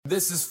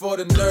This is for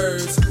the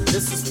nerds,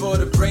 this is for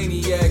the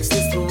brainiacs,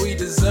 this what we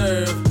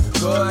deserve.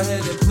 Go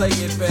ahead and play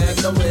it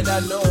back, know it, I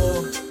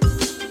know.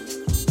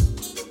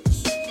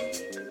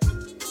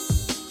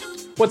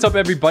 What's up,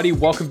 everybody?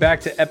 Welcome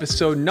back to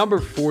episode number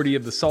 40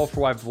 of the Solve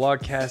for Why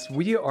vlogcast.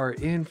 We are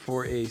in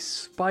for a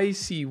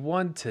spicy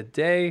one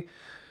today.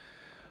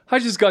 I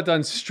just got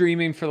done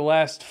streaming for the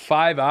last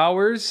 5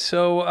 hours,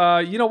 so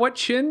you know what,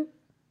 Chin?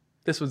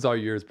 This one's all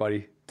yours,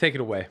 buddy. Take it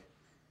away.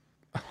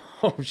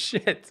 Oh,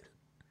 shit.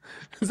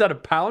 Is that a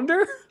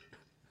pounder?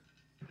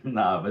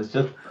 No, it's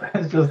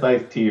just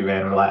iced tea,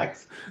 man.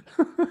 Relax.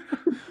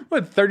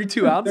 What,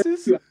 32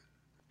 ounces?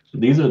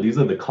 These are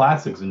the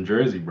classics in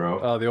Jersey,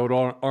 bro. Oh, the old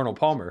Arnold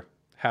Palmer.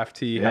 Half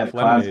tea, Yeah, half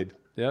lemonade.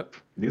 Yep.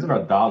 These are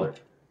 $1.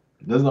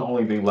 This is the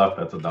only thing left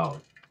that's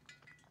 $1.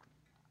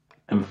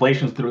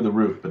 Inflation's through the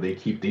roof, but they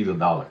keep these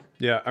 $1.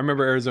 Yeah, I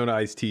remember Arizona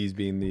iced teas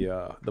being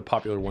the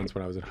popular ones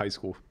when I was in high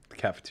school, the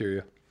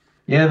cafeteria.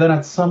 Yeah, then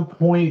at some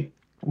point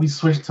we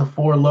switched to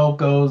Four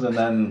Locos, and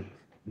then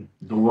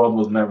the world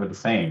was never the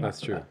same. That's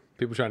true.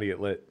 People trying to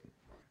get lit.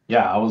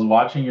 Yeah, I was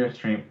watching your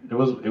stream. It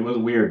was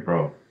weird,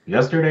 bro.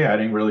 Yesterday I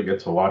didn't really get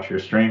to watch your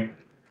stream.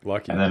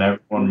 Lucky. And then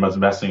everyone was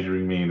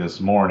messaging me this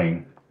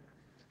morning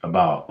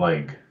about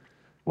like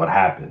what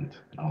happened.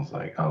 I was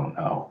like, oh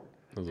no.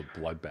 It was a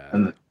bloodbath.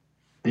 And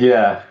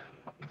yeah.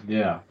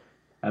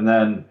 And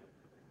then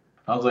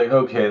I was like,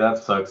 okay, that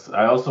sucks.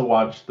 I also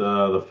watched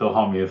the Phil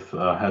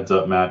Hellmuth heads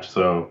up match,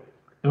 so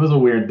it was a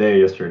weird day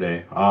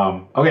yesterday.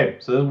 Okay,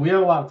 so we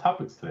have a lot of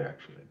topics today,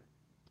 actually.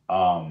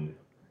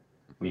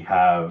 We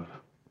have,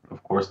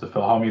 of course, the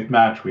Phil Hellmuth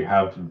match. We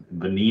have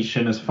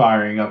Venetian is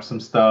firing up some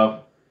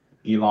stuff.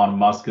 Elon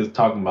Musk is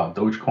talking about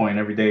Dogecoin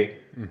every day.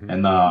 Mm-hmm.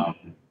 And I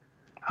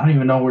don't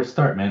even know where to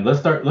start, man. Let's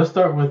start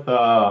with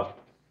let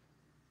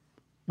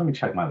me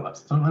check my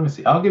list. So let me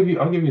see. I'll give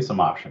you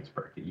some options,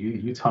 Berkey.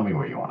 You tell me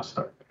where you want to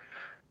start.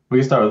 We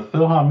can start with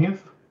Phil Hellmuth.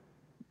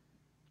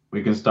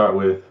 We can start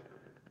with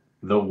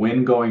the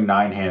win going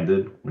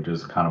 9-handed, which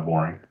is kind of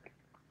boring.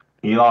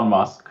 Elon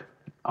Musk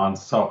on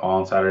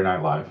Saturday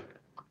Night Live.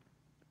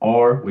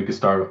 Or we could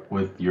start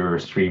with your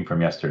stream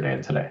from yesterday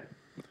and today.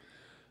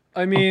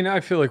 I mean, I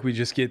feel like we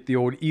just get the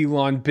old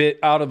Elon bit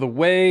out of the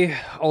way.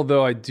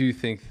 Although I do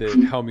think that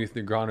Hellmuth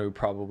Negreanu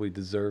probably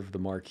deserve the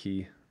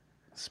marquee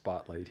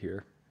spotlight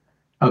here.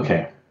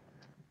 Okay.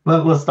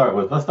 Let's start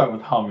with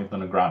Hellmuth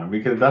Negreanu,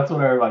 because that's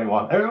what everybody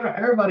wants.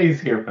 Everybody's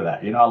here for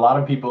that. You know, a lot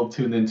of people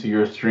tuned into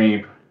your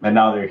stream and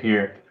now they're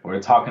here.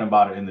 We're talking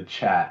about it in the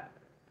chat.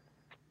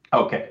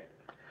 Okay.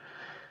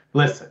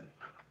 Listen.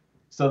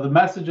 So the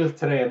messages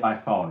today in my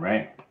phone,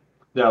 right?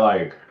 They're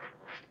like,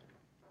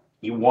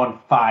 he won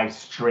 5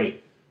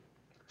 straight.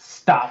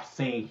 Stop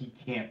saying he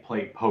can't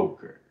play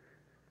poker.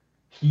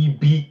 He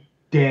beat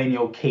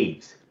Daniel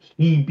Cates.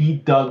 He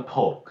beat Doug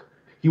Polk.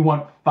 He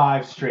won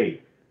 5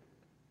 straight.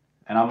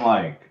 And I'm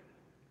like,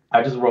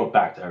 I just wrote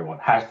back to everyone,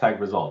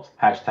 #results,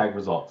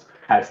 #results.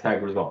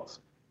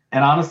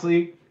 And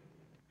honestly,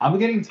 I'm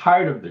getting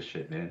tired of this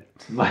shit, man.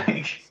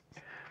 Like,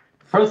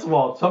 first of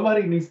all,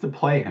 somebody needs to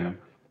play him.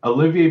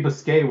 Olivier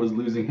Basquet was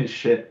losing his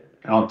shit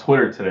on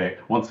Twitter today.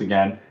 Once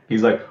again,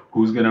 he's like,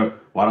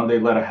 why don't they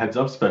let a heads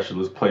up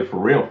specialist play for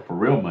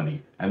real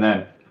money? And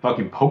then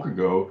fucking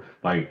PokerGo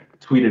like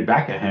tweeted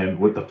back at him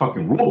with the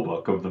fucking rule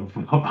book of the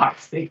 5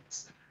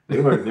 states. They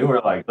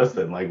were like,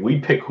 listen, like, we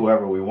pick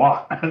whoever we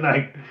want.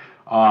 Like,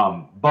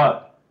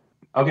 but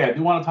okay, I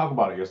do want to talk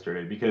about it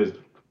yesterday, because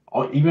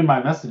even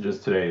my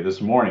messages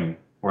this morning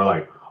were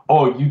like,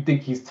 oh, you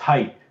think he's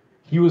tight?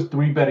 He was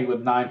 3-betting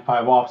with 9-5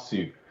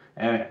 offsuit,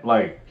 and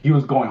like he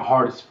was going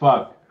hard as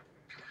fuck.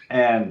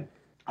 And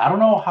I don't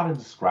know how to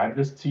describe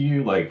this to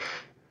you. Like,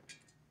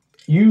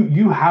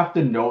 you have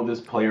to know this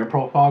player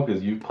profile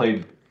because you've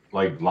played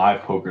like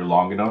live poker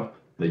long enough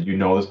that you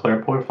know this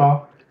player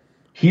profile.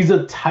 He's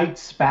a tight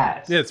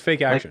spaz. Yeah, it's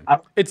fake action.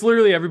 Like, it's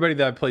literally everybody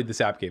that I played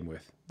this app game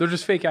with. They're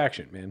just fake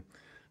action, man.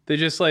 They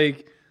just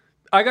like,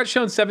 I got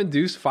shown 7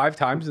 deuce 5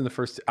 times in the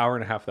first hour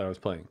and a half that I was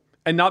playing.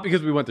 And not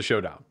because we went to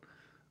showdown.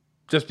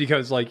 Just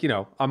because, like, you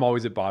know, I'm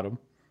always at bottom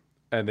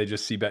and they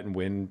just see bet and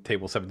win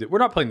table 7 deuce. We're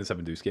not playing the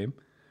 7 deuce game.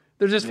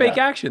 They're just fake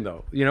action,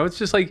 though. You know, it's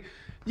just like,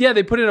 yeah,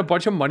 they put in a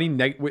bunch of money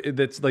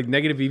that's like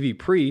negative EV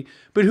pre,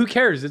 but who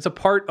cares? It's a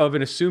part of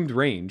an assumed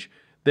range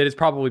that is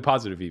probably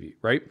positive EV,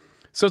 right?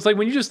 So it's like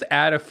when you just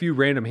add a few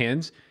random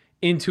hands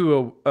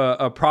into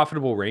a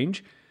profitable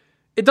range,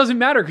 it doesn't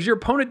matter because your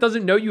opponent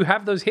doesn't know you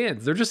have those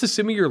hands. They're just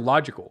assuming you're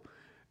logical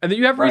and that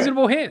you have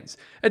reasonable hands.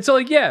 And so,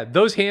 like, yeah,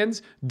 those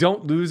hands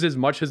don't lose as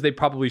much as they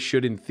probably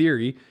should in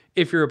theory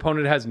if your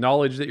opponent has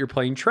knowledge that you're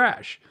playing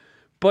trash.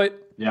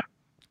 But,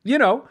 you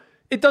know,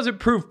 it doesn't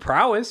prove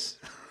prowess.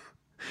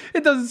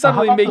 It doesn't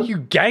suddenly make you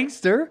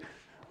gangster.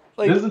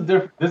 Like, this is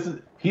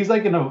different. He's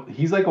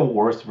like a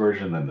worse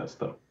version than this,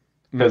 though.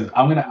 Because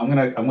I'm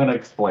gonna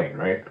explain,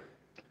 right?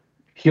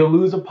 He'll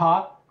lose a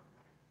pot,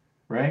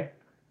 right?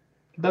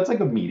 That's like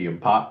a medium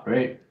pot,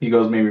 right? He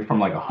goes maybe from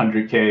like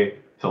 100K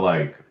to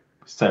like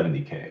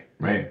 70K,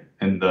 right?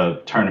 In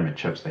the tournament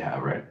chips they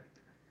have, right?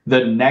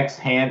 The next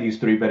hand, he's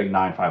 3-betting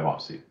 9-5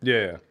 offsuit.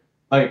 Yeah.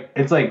 Like,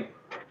 it's like,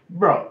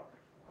 bro,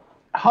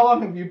 how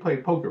long have you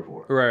played poker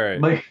for? Right.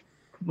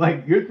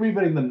 Like you're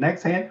 3-betting the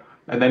next hand,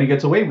 and then he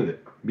gets away with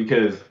it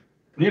because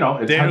it's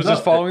Daniel's heads just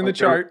up. following the Like,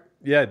 chart.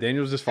 Yeah,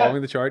 Daniel's just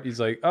following the chart. He's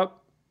like, oh,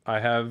 I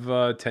have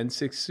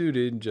 10-6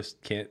 suited,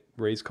 just can't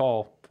raise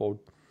call, fold.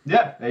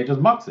 Yeah, and he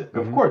just mucks it.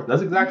 Of course,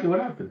 that's exactly what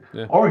happened.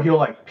 Yeah. Or he'll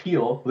like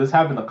peel. This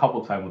happened a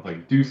couple times with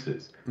like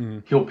deuces.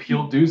 He'll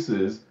peel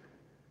deuces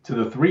to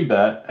the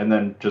 3-bet and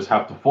then just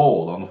have to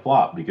fold on the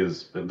flop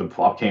because the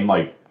flop came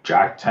like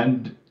Jack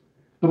 10-3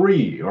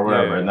 or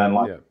whatever, and then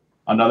like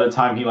another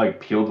time he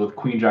like peeled with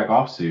Queen Jack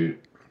offsuit.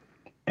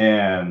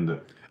 And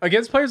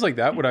against players like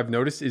that, what I've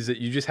noticed is that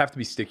you just have to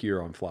be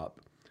stickier on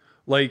flop.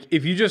 Like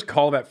if you just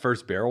call that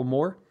first barrel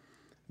more,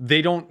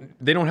 they don't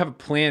have a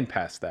plan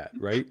past that,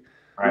 right?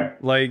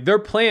 Right. Like their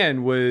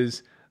plan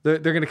was they're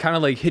gonna kind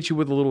of like hit you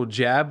with a little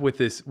jab with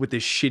this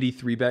shitty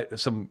 3-bet,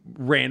 some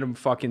random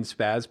fucking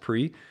spaz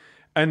pre,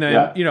 and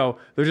then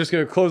they're just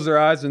gonna close their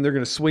eyes and they're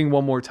gonna swing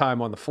one more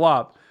time on the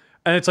flop,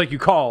 and it's like you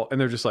call and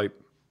they're just like,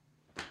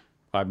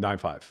 I have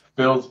 9-5.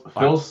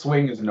 Phil's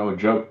swing is no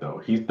joke though.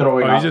 He's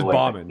throwing out he's just like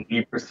bombing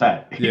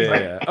 8%.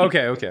 Yeah.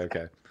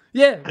 Okay.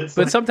 Yeah,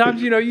 but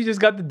sometimes you just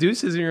got the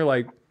deuces and you're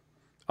like,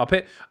 I'll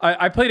pay.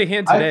 I played a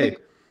hand today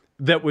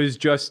that was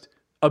just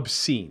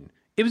obscene.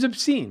 It was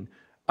obscene.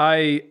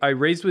 I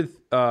raised with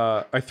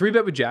I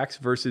 3-bet with jacks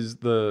versus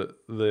the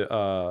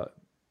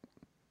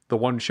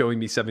one showing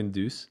me 7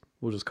 deuce.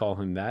 We'll just call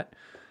him that.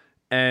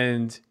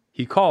 And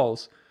he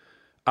calls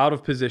out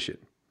of position.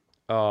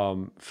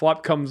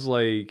 Flop comes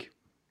like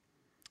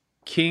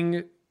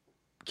king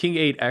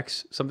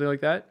 8x, something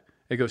like that.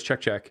 It goes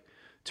check.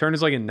 Turn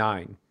is like a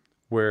 9,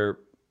 where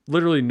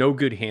literally no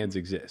good hands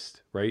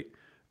exist, right?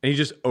 And he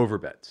just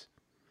overbets.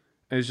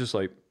 And it's just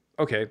like,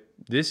 okay,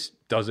 this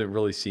doesn't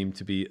really seem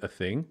to be a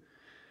thing.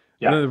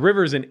 Yeah. And then the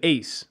river is an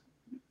ace,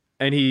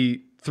 and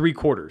he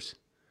 3/4.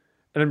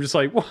 And I'm just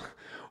like,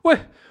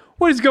 what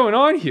is going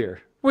on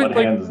here?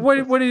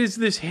 What is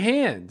this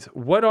hand?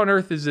 What on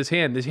earth is this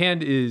hand? This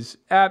hand is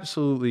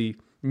absolutely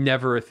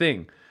never a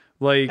thing.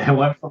 Like it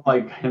went from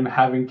like him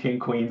having king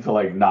queen to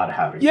like not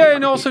having. Yeah,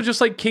 and also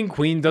just like king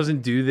queen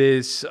doesn't do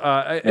this.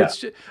 It's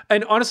just,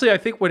 and honestly, I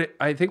think what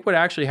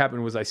actually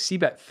happened was I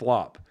c-bet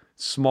flop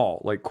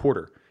small like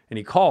quarter, and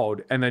he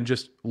called and then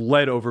just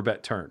led over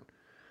bet turn.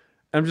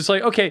 And I'm just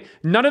like, okay,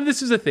 none of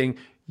this is a thing.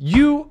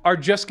 You are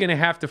just gonna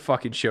have to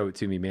fucking show it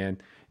to me,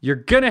 man. You're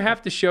gonna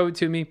have to show it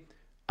to me.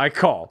 I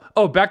call.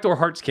 Oh, backdoor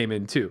hearts came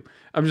in too.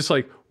 I'm just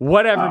like,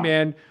 whatever,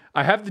 man.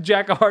 I have the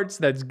jack of hearts.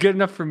 That's good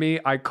enough for me.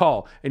 I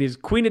call. And he's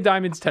queen of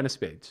diamonds, 10 of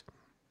spades.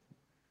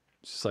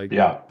 It's just like,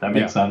 that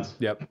makes sense.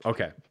 Yep.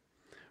 Okay.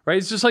 Right.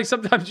 It's just like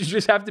sometimes you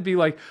just have to be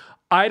like,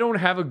 I don't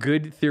have a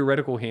good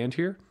theoretical hand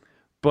here,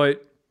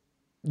 but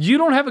you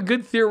don't have a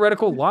good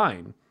theoretical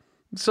line.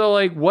 So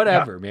like,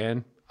 whatever,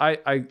 man.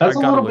 That's a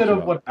little bit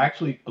of what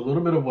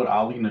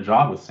Ali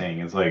Najad was saying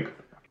is like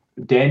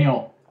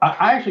Daniel.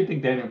 I actually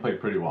think Daniel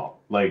played pretty well.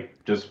 Like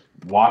just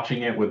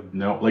watching it with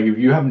if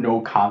you have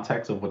no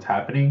context of what's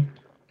happening,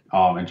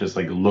 and just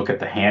like look at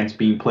the hands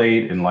being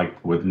played and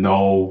like with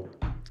no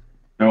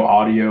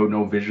audio,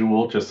 no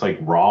visual, just like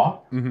raw.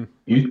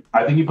 Mm-hmm.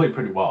 I think he played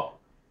pretty well.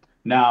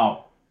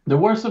 Now there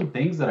were some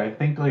things that I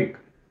think like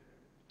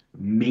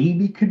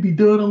maybe could be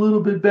done a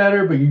little bit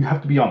better, but you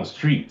have to be on the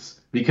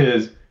streets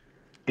because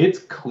it's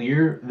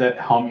clear that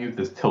Hellmuth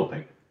is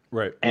tilting.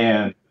 Right.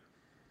 And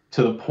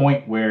to the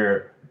point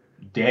where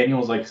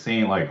Daniel's like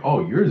saying like,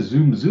 oh, you're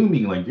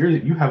zooming, like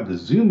you have the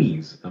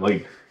zoomies,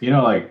 like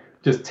like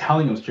just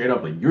telling him straight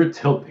up like you're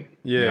tilting.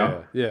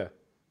 Yeah.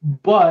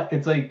 But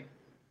it's like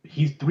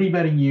he's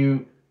 3-betting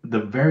you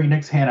the very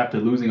next hand after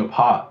losing a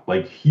pot,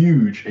 like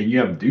huge, and you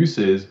have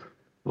deuces,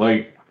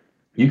 like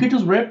you could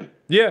just rip.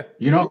 Yeah.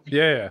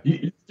 Yeah.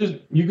 You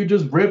could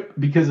just rip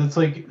because it's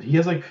like he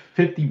has like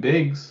 50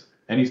 bigs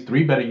and he's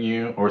 3-betting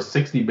you, or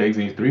 60 bigs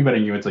and he's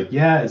 3-betting you. It's like,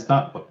 yeah, it's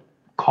not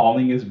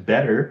calling is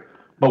better.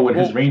 But when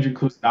his range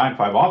includes 9-5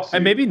 offsuit.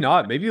 And maybe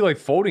not. Maybe like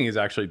folding is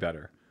actually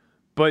better.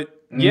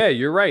 But yeah,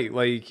 you're right.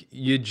 Like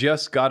you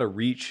just got to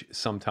reach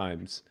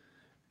sometimes.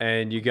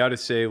 And you got to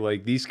say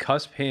like these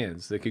cusp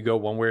hands that could go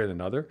one way or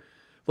another.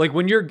 Like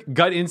when your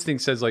gut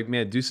instinct says like,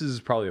 man, deuces is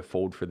probably a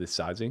fold for this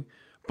sizing.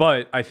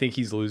 But I think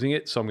he's losing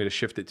it, so I'm going to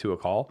shift it to a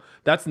call.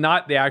 That's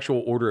not the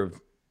actual order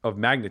of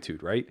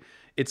magnitude, right?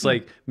 It's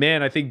like,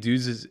 man, I think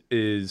deuces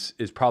is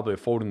probably a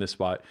fold in this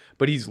spot.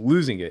 But he's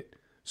losing it.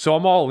 So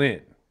I'm all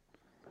in.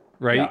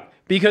 Right? Yeah.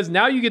 Because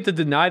now you get to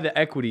deny the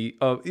equity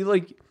of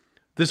like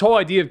this whole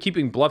idea of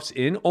keeping bluffs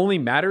in only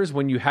matters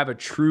when you have a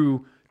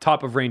true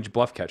top of range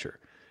bluff catcher.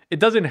 It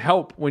doesn't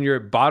help when you're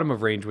at bottom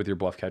of range with your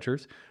bluff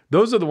catchers.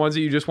 Those are the ones that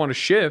you just want to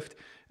shift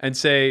and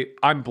say,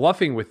 I'm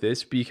bluffing with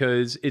this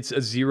because it's a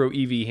 0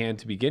 EV hand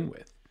to begin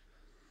with.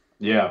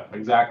 Yeah,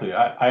 exactly.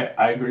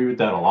 I agree with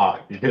that a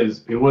lot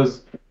because it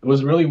was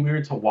really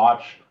weird to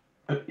watch.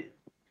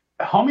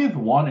 Hellmuth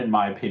won in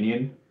my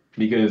opinion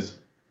because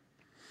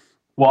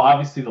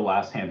obviously the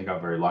last hand he got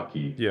very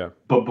lucky. Yeah.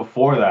 But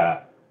before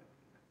that,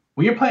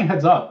 when you're playing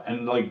heads up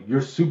and like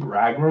you're super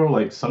aggro,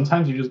 like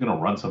sometimes you're just gonna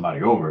run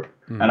somebody over.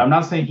 And I'm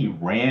not saying he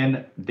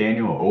ran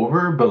Daniel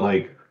over, but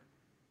like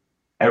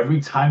every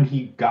time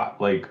he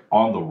got like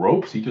on the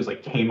ropes, he just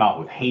like came out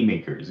with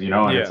haymakers, you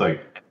know? And it's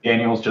like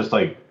Daniel's just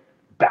like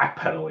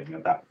backpedaling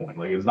at that point.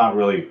 Like it's not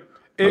really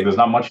like, there's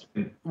not much.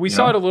 We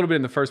saw it a little bit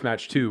in the first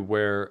match too,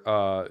 where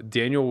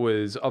Daniel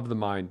was of the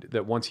mind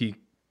that once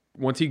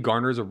he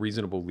garners a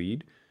reasonable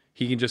lead,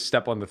 he can just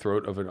step on the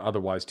throat of an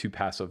otherwise too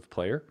passive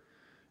player.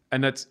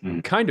 And that's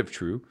kind of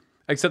true,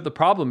 except the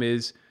problem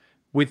is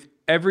with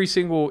every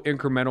single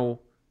incremental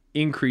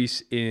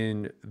increase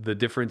in the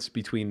difference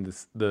between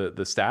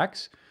the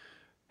stacks,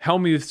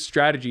 Hellmuth's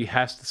strategy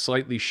has to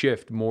slightly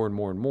shift more and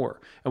more and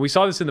more. And we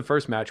saw this in the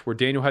first match where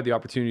Daniel had the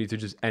opportunity to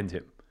just end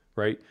him,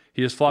 right?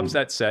 He just flops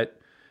that set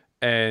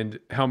and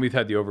Hellmuth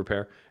had the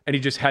overpair. And he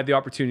just had the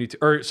opportunity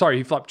to,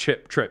 he flopped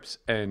trips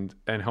and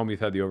Hellmuth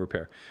had the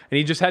overpair. And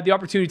he just had the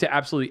opportunity to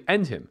absolutely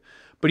end him.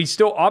 But he's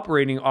still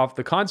operating off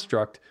the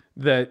construct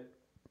that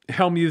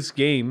Hellmuth's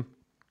game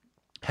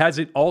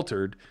hasn't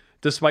altered,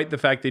 despite the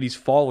fact that he's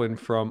fallen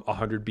from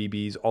 100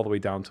 BBs all the way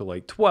down to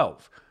like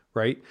 12,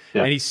 right?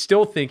 Yeah. And he's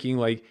still thinking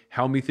like,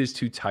 Hellmuth is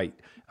too tight.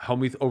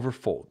 Hellmuth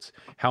overfolds.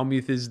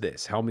 Hellmuth is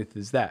this. Hellmuth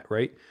is that,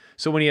 right?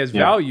 So when he has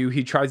value,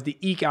 he tries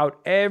to eke out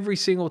every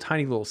single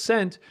tiny little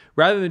cent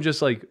rather than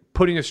just like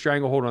putting a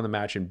stranglehold on the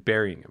match and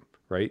burying him,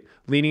 right?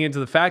 Leaning into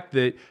the fact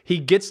that he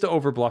gets to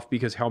overbluff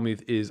because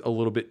Hellmuth is a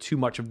little bit too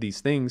much of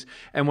these things.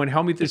 And when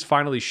Hellmuth is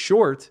finally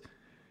short,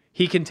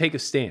 he can take a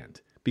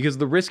stand because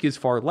the risk is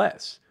far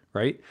less,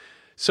 right?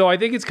 So I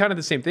think it's kind of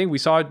the same thing. We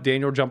saw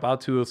Daniel jump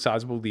out to a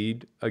sizable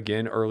lead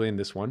again early in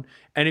this one,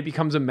 and it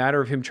becomes a matter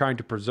of him trying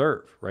to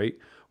preserve, right?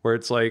 Where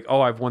it's like,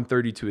 oh, I've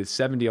 130 to his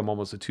 70. I'm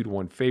almost a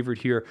 2-1 favorite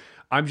here.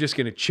 I'm just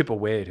going to chip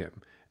away at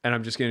him. And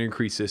I'm just going to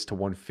increase this to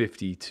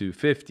 150 to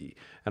 50.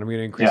 And I'm going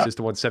to increase this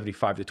to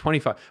 175 to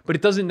 25. But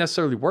it doesn't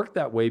necessarily work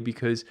that way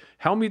because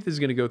Hellmuth is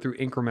going to go through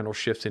incremental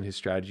shifts in his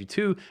strategy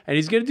too. And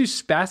he's going to do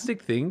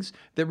spastic things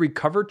that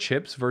recover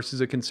chips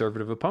versus a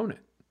conservative opponent.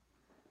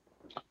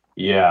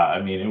 Yeah,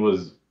 I mean, it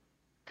was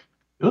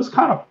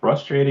kind of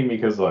frustrating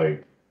because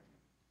like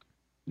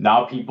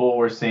now people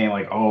were saying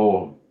like,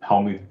 oh,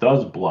 Hellmuth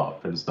does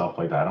bluff and stuff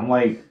like that. I'm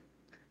like,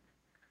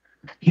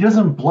 he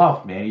doesn't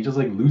bluff, man. He just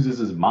like loses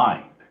his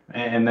mind.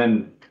 And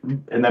then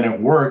it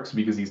works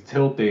because he's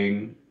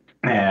tilting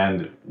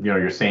and, you know,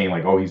 you're saying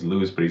like, oh, he's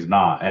loose, but he's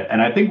not.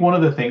 And I think one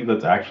of the things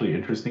that's actually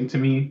interesting to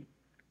me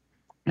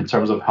in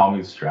terms of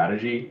Hellmuth's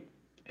strategy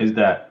is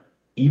that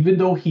even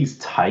though he's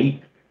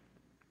tight,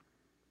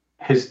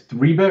 his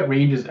 3-bet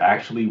range is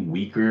actually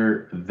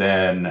weaker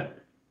than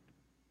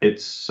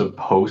it's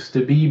supposed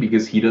to be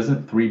because he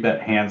doesn't 3-bet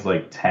hands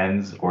like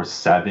 10s or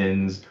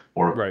 7s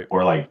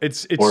or like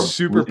it's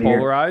super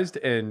polarized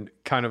and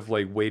kind of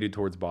like weighted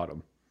towards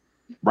bottom.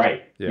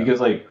 Right. Yeah. Because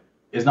like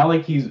it's not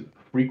like he's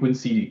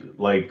frequency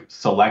like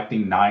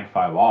selecting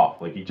 9-5 off.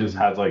 Like he just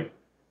has like,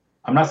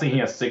 I'm not saying he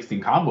has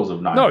 16 combos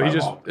of 9-5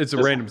 No, off. It's a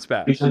random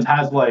spat. He just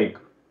has like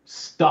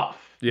stuff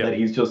that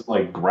he's just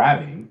like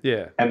grabbing.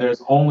 Yeah. And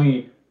there's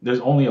only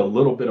a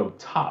little bit of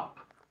top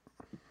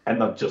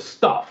and just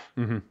stuff.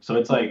 Mm-hmm. So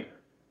it's like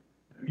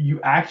you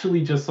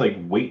actually just like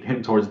weight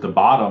him towards the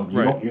bottom.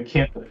 You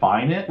can't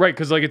define it. Right,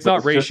 because like it's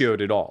not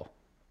ratioed at all.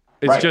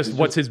 It's just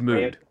what's his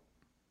mood.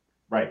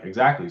 Right,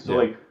 exactly. So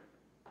like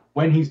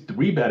when he's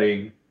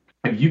 3-betting,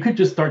 if you could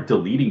just start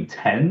deleting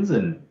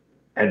 10s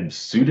and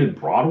suited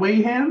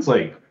Broadway hands,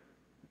 like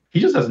he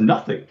just has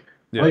nothing.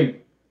 Yeah.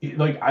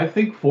 Like I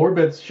think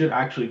 4-bets should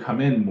actually come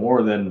in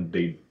more than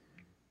they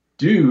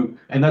do,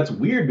 and that's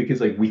weird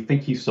because like we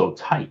think he's so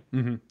tight.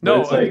 Mm-hmm.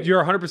 No, like,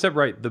 you're 100%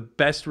 right. The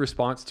best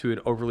response to an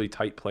overly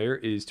tight player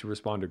is to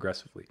respond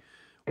aggressively.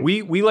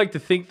 We like to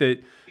think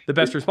that the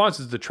best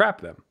response is to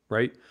trap them,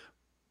 right?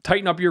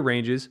 Tighten up your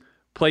ranges,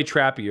 play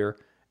trappier,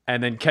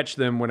 and then catch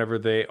them whenever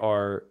they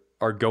are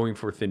going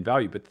for thin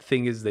value. But the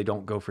thing is, they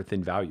don't go for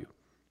thin value,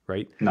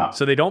 right? No.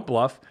 So they don't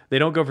bluff. They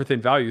don't go for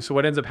thin value. So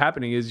what ends up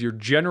happening is your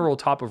general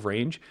top of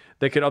range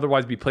that could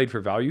otherwise be played for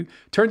value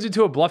turns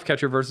into a bluff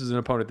catcher versus an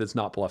opponent that's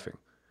not bluffing.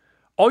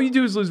 All you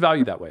do is lose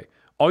value that way.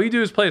 All you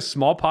do is play a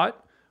small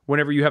pot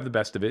whenever you have the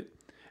best of it,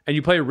 and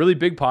you play a really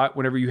big pot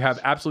whenever you have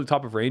absolute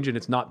top of range and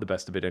it's not the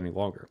best of it any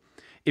longer.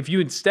 If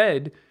you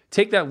instead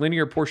take that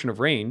linear portion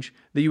of range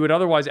that you would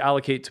otherwise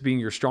allocate to being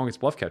your strongest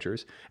bluff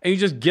catchers and you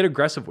just get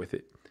aggressive with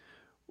it,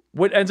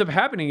 what ends up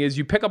happening is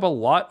you pick up a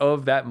lot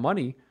of that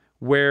money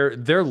where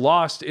they're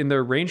lost in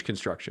their range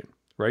construction,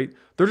 right?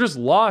 They're just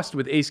lost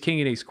with ace king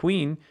and ace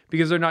queen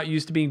because they're not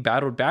used to being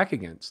battled back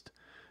against.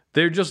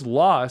 They're just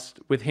lost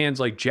with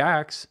hands like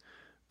jacks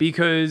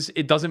because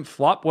it doesn't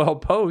flop well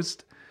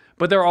post,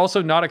 but they're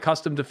also not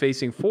accustomed to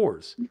facing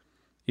 4s,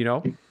 you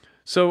know?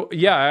 So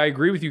yeah, I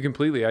agree with you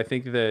completely. I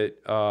think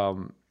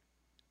that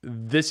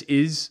this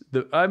is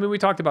we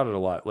talked about it a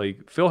lot.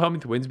 Like Phil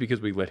Hellmuth wins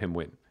because we let him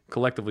win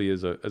collectively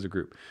as a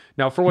group.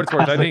 Now, for what it's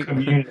worth, I think,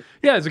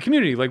 as a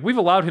community, like we've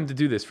allowed him to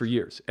do this for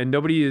years, and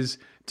nobody is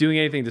doing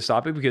anything to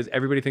stop it because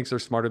everybody thinks they're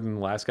smarter than the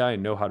last guy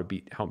and know how to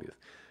beat Hellmuth,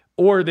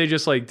 or they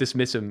just like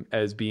dismiss him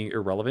as being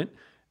irrelevant.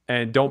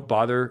 and don't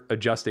bother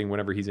adjusting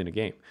whenever he's in a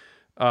game.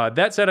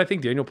 That said, I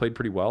think Daniel played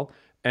pretty well,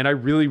 and I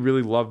really,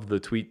 really loved the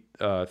tweet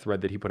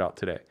thread that he put out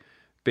today,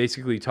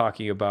 basically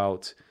talking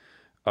about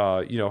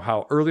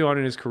how early on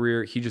in his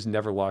career he just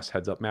never lost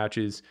heads-up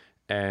matches,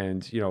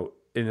 and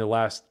in the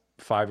last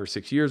 5 or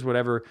 6 years,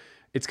 whatever,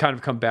 it's kind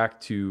of come back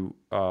to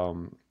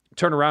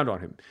turn around on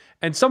him.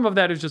 And some of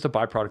that is just a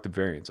byproduct of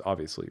variance,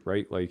 obviously,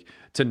 right? Like,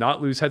 to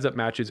not lose heads-up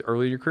matches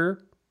early in your career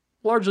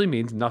largely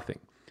means nothing.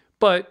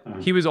 But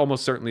he was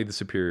almost certainly the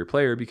superior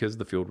player because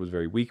the field was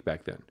very weak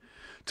back then.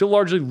 To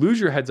largely lose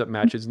your heads-up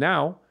matches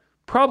now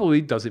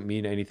probably doesn't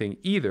mean anything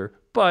either,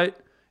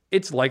 but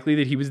it's likely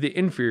that he was the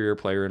inferior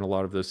player in a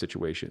lot of those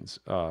situations.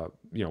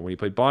 When he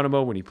played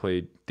Bonomo, when he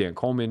played Dan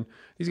Coleman,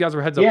 these guys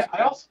were heads-up. Yeah, I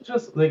also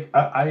just,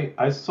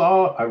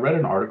 I read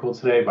an article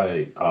today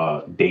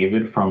by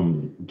David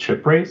from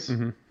Chip Race.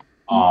 Mm-hmm.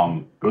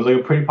 It was like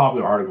a pretty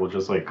popular article,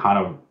 just like kind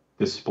of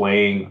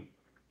displaying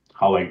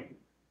how like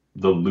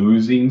the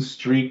losing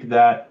streak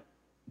that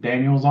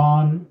Daniel's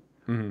on.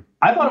 Mm-hmm.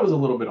 I thought it was a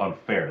little bit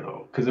unfair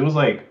though, because it was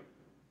like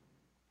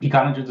he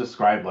kind of just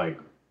described like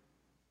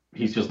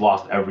he's just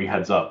lost every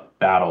heads up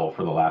battle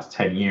for the last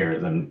 10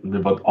 years,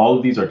 but all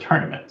of these are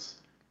tournaments.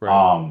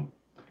 Right.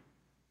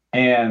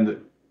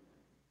 And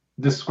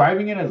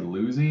describing it as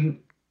losing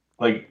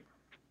like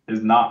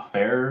is not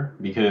fair,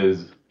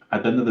 because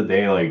at the end of the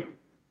day, like,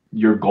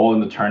 your goal in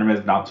the tournament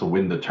is not to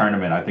win the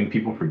tournament. I think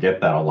people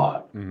forget that a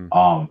lot.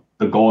 Mm-hmm.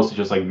 The goal is to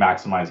just like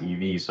maximize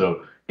EV.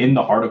 So in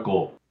the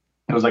article,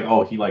 it was like,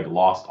 oh, he like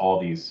lost all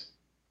these.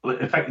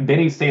 In fact, they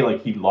didn't say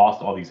like he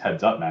lost all these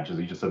heads up matches.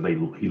 He just said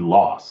he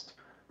lost,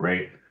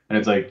 right? And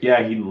it's like,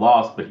 yeah, he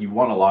lost, but he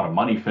won a lot of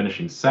money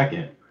finishing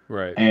second.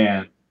 Right.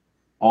 And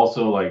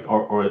also like,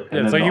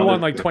 it's like he won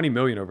like 20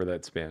 million over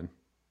that span.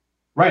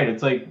 Right.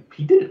 It's like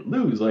he didn't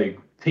lose. Like,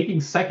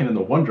 taking second in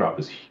the one drop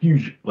is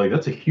huge. Like,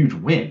 that's a huge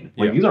win.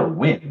 Like, these are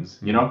wins,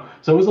 you know?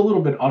 So it was a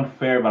little bit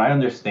unfair, but I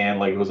understand,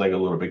 like, it was like a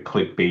little bit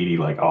clickbaity,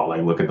 like, oh,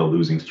 like, look at the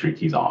losing streak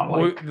he's on.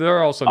 Like, well,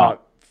 they're also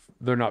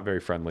they're not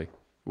very friendly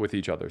with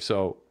each other.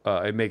 So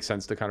it makes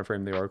sense to kind of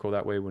frame the article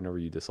that way whenever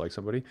you dislike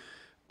somebody.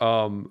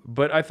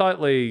 But I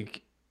thought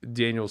like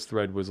Daniel's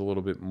thread was a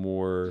little bit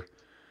more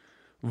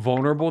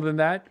vulnerable than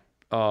that.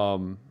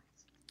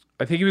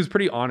 I think he was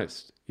pretty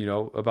honest,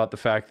 about the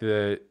fact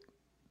that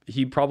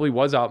he probably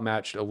was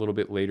outmatched a little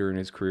bit later in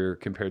his career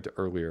compared to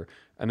earlier,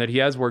 and that he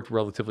has worked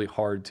relatively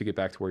hard to get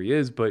back to where he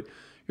is. But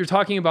you're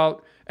talking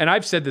about, and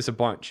I've said this a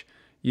bunch,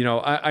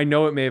 I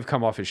know it may have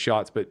come off his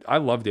shots, but I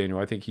love Daniel.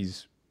 I think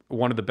he's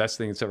one of the best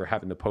things that's ever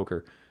happened to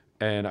poker,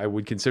 and I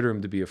would consider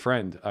him to be a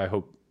friend. I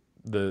hope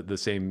the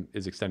same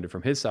is extended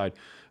from his side.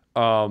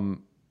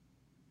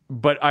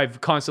 But I've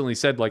constantly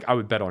said, like, I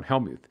would bet on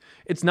Hellmuth.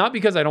 It's not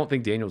because I don't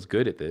think Daniel's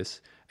good at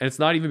this, and it's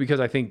not even because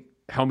I think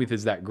Hellmuth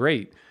is that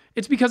great.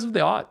 It's because of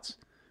the odds,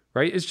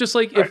 right? It's just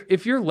like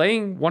if you're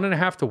laying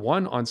 1.5 to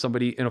 1 on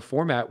somebody in a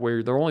format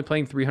where they're only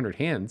playing 300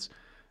 hands,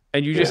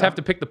 and you just have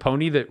to pick the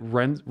pony that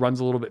runs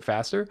a little bit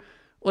faster,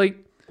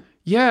 like,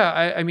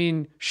 I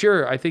mean,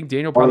 sure, I think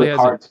Daniel probably has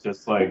cards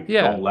just like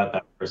don't let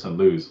that person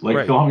lose.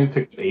 Like, Hellmuth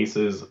picked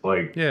aces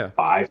like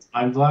 5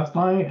 times last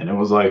night, and it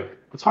was like,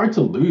 it's hard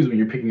to lose when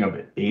you're picking up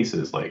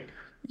aces. Like,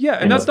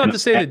 and that's not to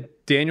say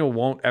that Daniel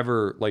won't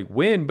ever like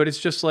win, but it's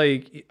just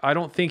like, I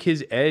don't think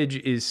his edge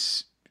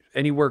is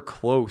anywhere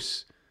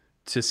close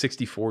to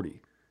 60-40,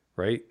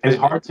 right? It's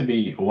hard to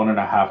be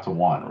 1.5 to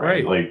 1,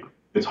 right? Like,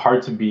 it's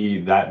hard to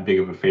be that big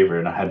of a favorite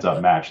in a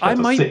heads-up match. That's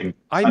not even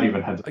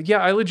heads-up. Yeah,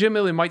 I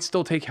legitimately might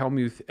still take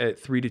Hellmuth at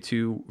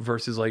 3-2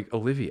 versus like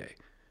Olivier,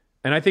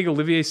 and I think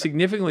Olivier is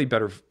significantly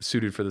better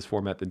suited for this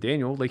format than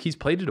Daniel. Like, he's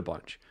played it a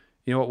bunch.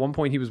 At one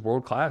point he was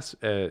world class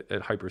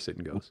at Hyper Sit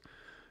and Goes.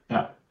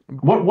 Yeah.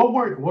 What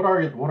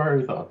are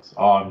your thoughts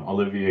on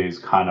Olivier's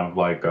kind of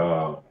like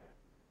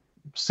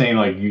saying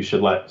like you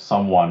should let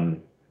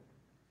someone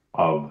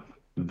of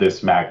this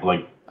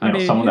someone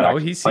that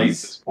actually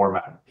plays this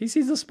format. He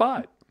sees the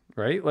spot,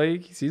 right?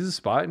 Like, he sees a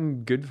spot,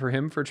 and good for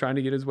him for trying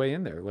to get his way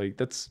in there. Like,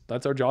 that's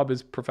our job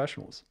as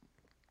professionals.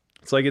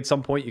 It's like at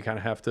some point you kind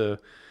of have to.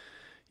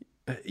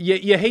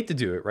 You hate to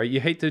do it, right?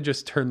 You hate to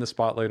just turn the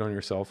spotlight on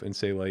yourself and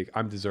say like,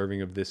 I'm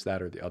deserving of this,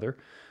 that, or the other.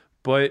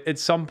 But at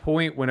some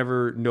point,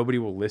 whenever nobody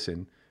will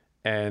listen,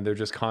 and they're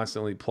just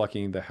constantly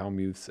plucking the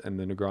Hellmuths and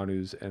the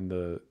Negranus and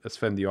the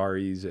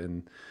Esfandiaris,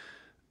 and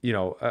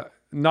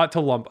not to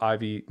lump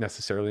Ivy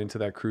necessarily into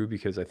that crew,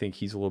 because I think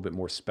he's a little bit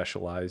more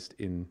specialized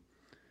in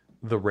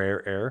the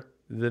rare air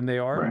than they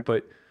are. Right.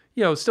 But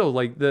still,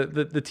 like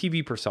the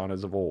TV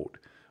personas of old,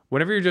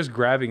 whenever you're just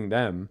grabbing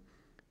them,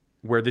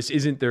 where this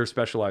isn't their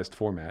specialized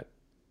format,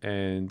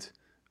 and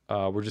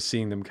we're just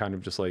seeing them kind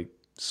of just like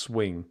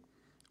swing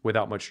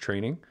without much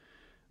training.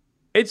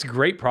 It's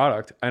great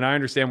product, and I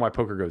understand why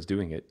PokerGo's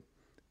doing it.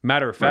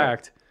 Matter of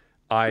fact,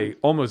 I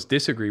almost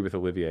disagree with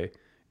Olivier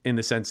in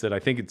the sense that I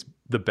think it's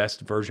the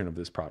best version of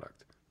this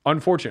product.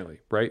 Unfortunately,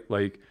 right?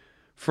 Like,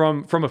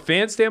 from a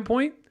fan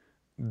standpoint,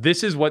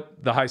 this is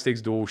what the high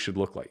stakes duel should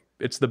look like.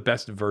 It's the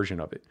best version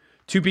of it.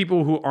 Two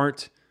people who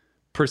aren't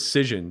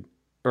precision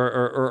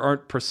or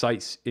aren't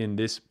precise in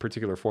this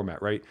particular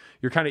format, right?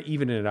 You're kind of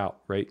evening it out,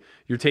 right?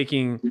 You're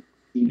taking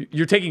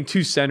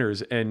two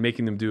centers and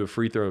making them do a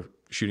free throw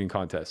shooting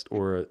contest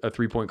or a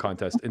 3-point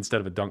contest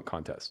instead of a dunk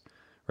contest,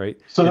 right?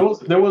 So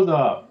there was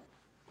a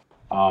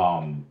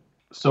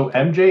so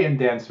MJ and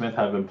Dan Smith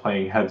have been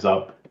playing heads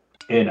up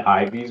in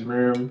Ivy's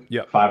room,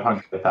 Yeah.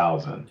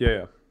 500,000.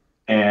 Yeah.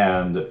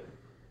 And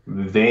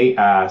they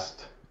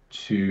asked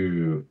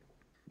to,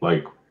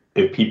 like,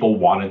 if people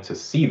wanted to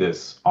see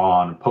this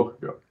on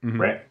PokerGo,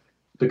 right?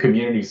 The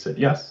community said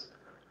yes.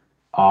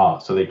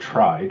 So they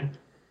tried,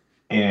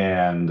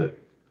 and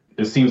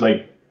it seems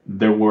like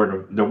there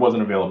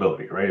wasn't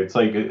availability, right? It's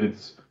like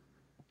it's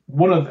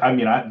one of, I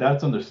mean,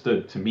 that's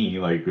understood to me.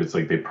 Like, it's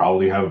like they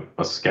probably have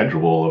a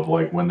schedule of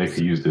like when they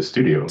could use this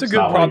studio. It's a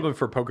good problem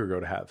for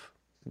PokerGo to have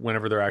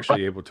whenever they're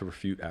actually able to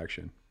refute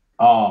action.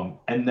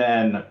 And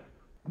then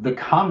the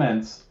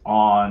comments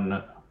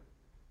on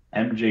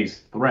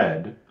MJ's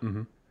thread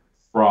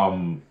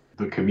from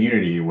the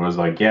community was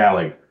like, yeah,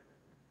 like,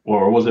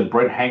 or was it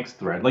Brett Hank's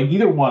thread? Like,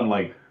 either one,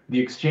 like, the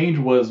exchange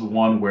was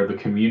one where the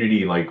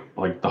community, like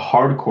the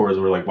hardcores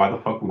were like, why the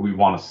fuck would we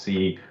want to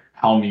see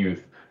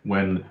Hellmuth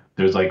when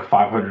there's like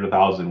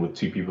 500,000 with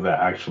two people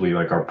that actually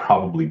like are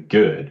probably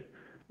good?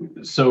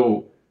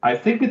 So I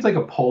think it's like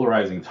a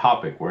polarizing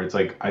topic where it's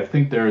like, I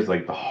think there's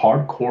like the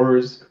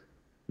hardcores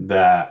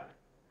that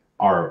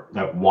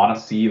want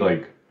to see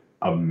like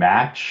a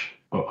match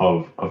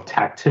of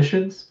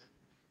tacticians,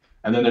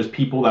 and then there's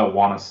people that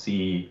want to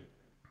see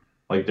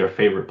like their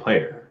favorite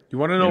player. You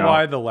want to know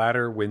why the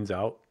latter wins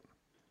out?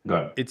 Go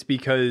ahead. It's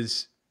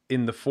because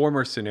in the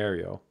former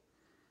scenario,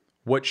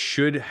 what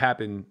should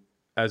happen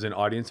as an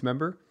audience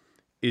member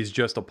is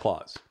just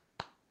applause,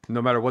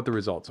 no matter what the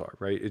results are,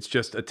 right? It's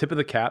just a tip of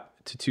the cap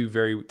to two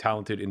very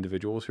talented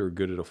individuals who are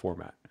good at a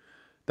format.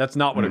 That's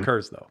not what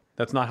occurs, though.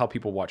 That's not how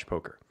people watch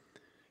poker.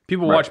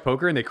 People watch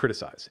poker and they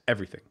criticize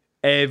everything,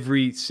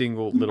 every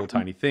single little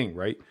tiny thing,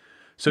 right?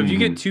 So if you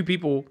get two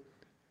people,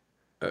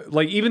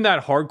 like even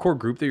that hardcore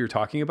group that you're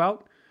talking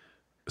about,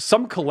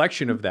 some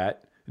collection of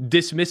that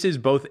dismisses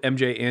both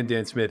MJ and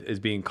Dan Smith as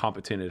being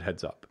competent at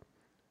heads up,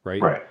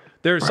 right?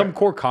 There's some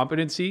core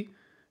competency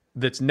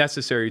that's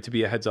necessary to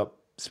be a heads up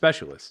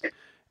specialist.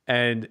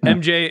 And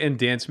MJ and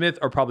Dan Smith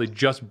are probably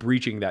just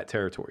breaching that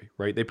territory,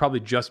 right? They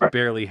probably just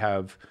barely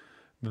have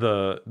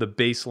the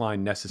baseline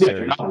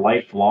necessary. Yeah, they're not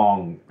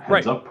lifelong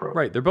heads up pro.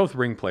 Right. They're both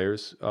ring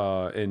players,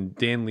 and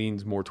Dan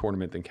leans more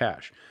tournament than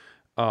cash.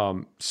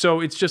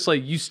 So it's just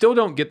like you still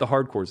don't get the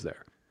hardcores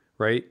there,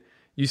 right?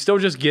 You still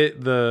just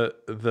get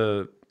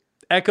the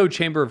echo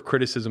chamber of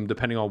criticism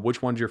depending on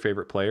which one's your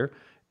favorite player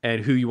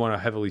and who you want to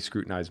heavily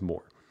scrutinize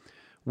more.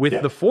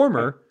 With the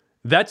former,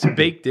 that's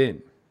baked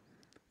in.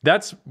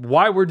 That's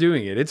why we're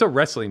doing it. It's a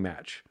wrestling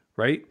match,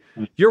 right?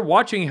 You're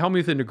watching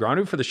Hellmuth and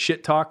Negreanu for the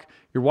shit talk.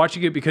 You're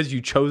watching it because you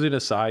chose it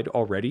aside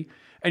already.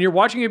 And you're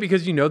watching it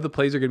because you know the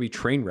plays are going to be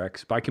train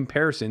wrecks by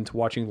comparison to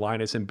watching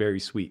Linus and Barry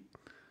Sweet.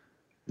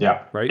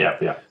 Yeah. Right?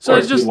 Yeah. So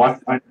it's just...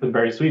 watching Linus and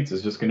Barry Sweets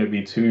is just going to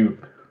be too...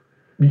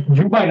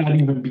 You might not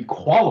even be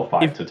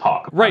qualified to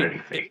talk about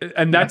anything.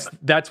 And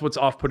that's what's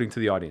off-putting to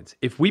the audience.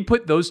 If we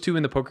put those two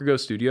in the PokerGo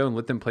studio and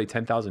let them play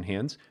 10,000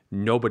 hands,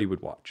 nobody would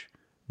watch.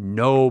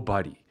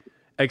 Nobody.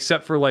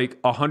 Except for like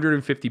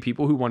 150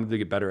 people who wanted to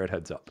get better at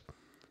heads up.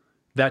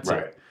 That's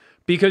it.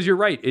 Because you're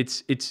right.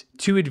 It's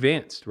too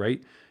advanced,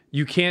 right?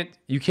 You can't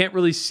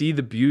really see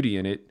the beauty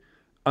in it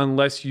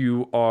unless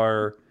you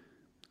are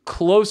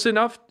close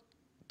enough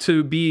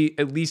to be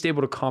at least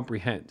able to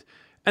comprehend.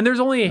 And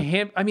there's only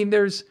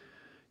there's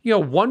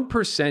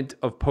 1%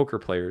 of poker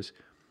players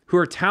who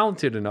are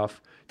talented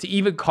enough to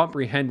even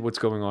comprehend what's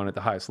going on at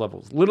the highest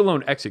levels, let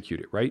alone execute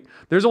it, right?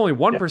 There's only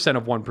 1%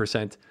 of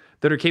 1%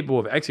 that are capable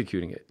of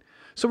executing it.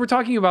 So we're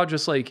talking about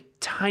just like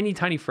tiny,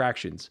 tiny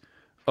fractions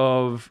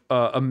of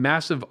a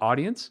massive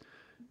audience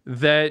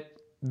that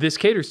this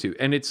caters to.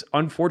 And it's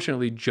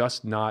unfortunately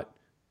just not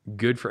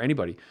good for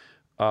anybody.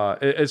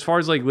 As far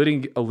as like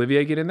letting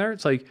Olivier get in there,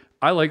 it's like,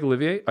 I like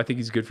Olivier. I think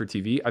he's good for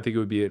TV. I think it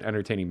would be an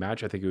entertaining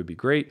match. I think it would be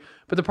great.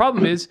 But the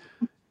problem is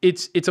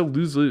it's a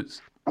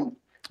lose-lose.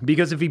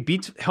 Because if he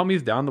beats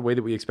Hellmuth down the way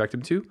that we expect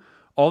him to,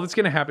 all that's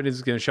going to happen is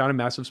it's going to shine a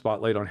massive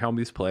spotlight on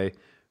Hellmuth's play,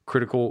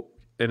 critical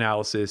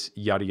analysis,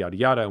 yada, yada,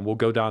 yada, and we'll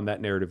go down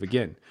that narrative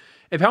again.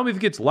 If Hellmuth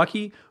gets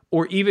lucky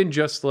or even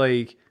just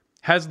like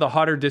has the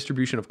hotter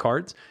distribution of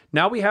cards,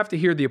 now we have to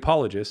hear the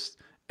apologists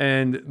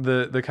and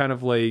the kind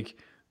of like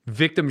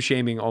victim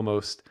shaming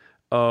almost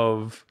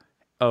of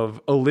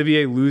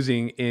Olivier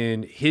losing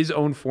in his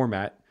own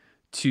format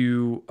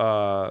to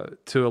a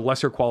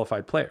lesser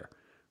qualified player,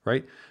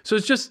 right? So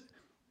it's just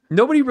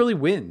nobody really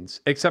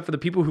wins except for the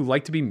people who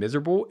like to be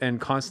miserable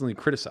and constantly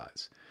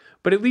criticize.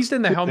 But at least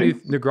in the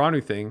Hellmuth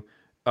Negreanu thing,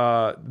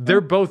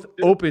 they're both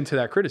open to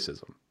that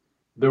criticism.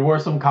 There were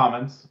some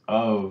comments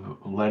of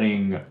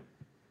letting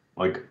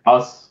like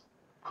us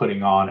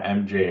putting on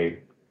MJ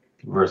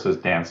versus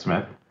Dan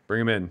Smith.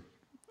 Bring him in.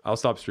 I'll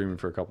stop streaming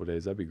for a couple of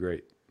days. That'd be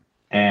great.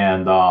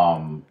 And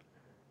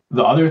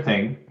the other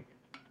thing,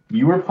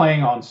 you were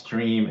playing on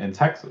stream in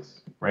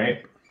Texas,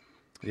 right?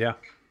 Yeah.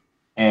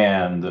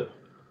 And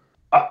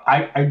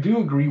I do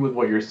agree with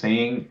what you're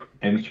saying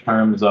in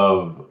terms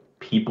of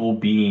people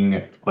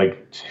being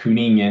like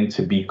tuning in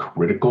to be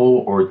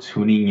critical or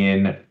tuning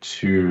in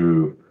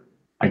to,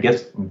 I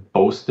guess,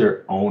 boast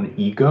their own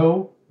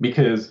ego.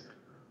 Because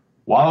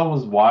while I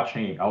was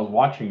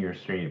watching your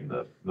stream,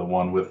 the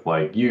one with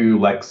like you,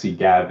 Lexi,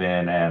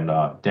 Gavin, and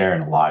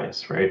Darren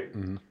Elias, right?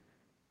 Mm-hmm.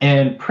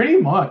 And pretty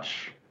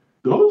much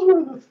those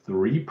were the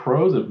three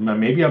pros.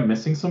 Maybe I'm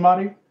missing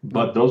somebody,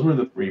 but those were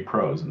the three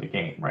pros in the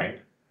game, right?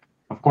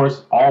 Of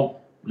course,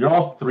 you're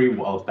all three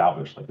well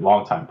established, like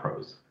longtime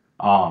pros.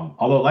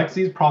 Although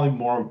Lexi's probably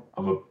more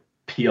of a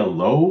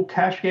PLO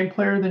cash game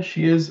player than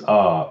she is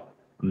no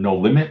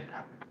limit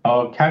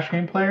cash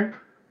game player.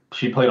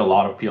 She played a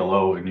lot of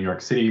PLO in New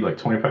York City, like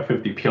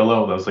 2550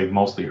 PLO. That was like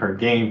mostly her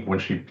game when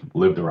she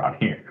lived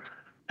around here.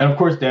 And of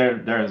course,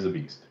 Darren's a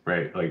beast,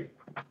 right? Like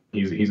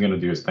he's gonna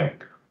do his thing.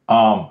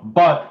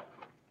 But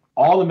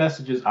all the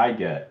messages I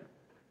get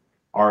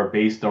are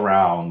based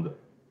around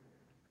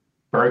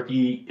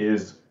Berkey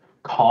is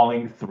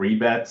calling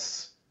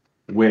 3-bets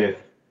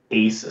with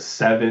ace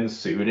 7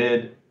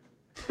 suited,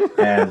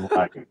 and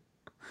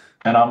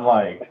I'm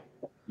like,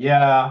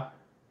 yeah,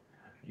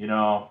 you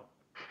know,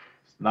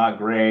 it's not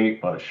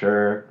great, but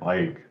sure,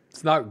 like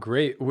It's not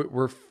great.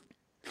 We're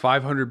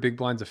 500 big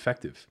blinds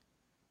effective.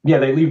 yeah,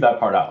 they leave that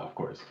part out, of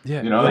course.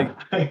 Yeah, you know,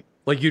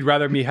 like you'd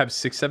rather me have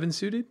 6-7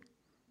 suited?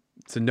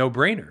 It's a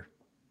no-brainer.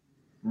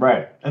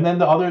 right. And then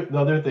the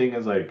other thing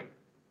is like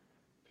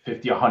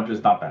 50-100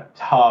 is not that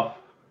tough.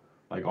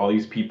 Like all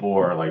these people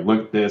are like,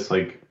 look at this,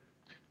 like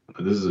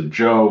this is a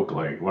joke,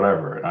 like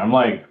whatever. And I'm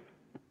like,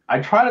 I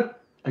try to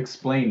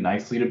explain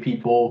nicely to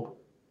people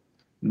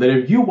that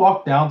if you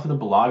walk down to the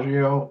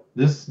Bellagio,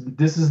 this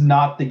is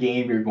not the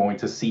game you're going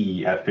to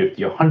see at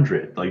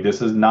 50-100. Like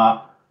this is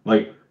not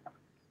like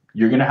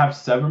you're gonna have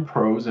 7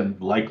 pros and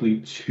likely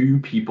 2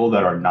 people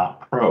that are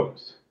not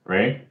pros,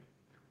 right?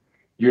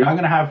 You're not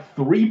gonna have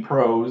 3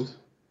 pros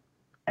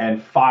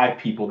and 5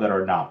 people that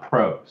are not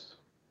pros,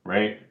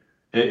 right?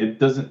 It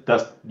doesn't.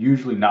 That's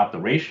usually not the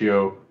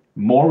ratio.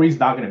 Maury's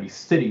not going to be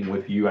sitting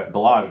with you at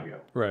Bellagio,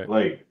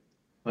 Right?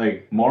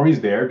 Like Maury's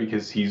there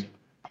because he's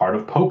part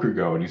of Poker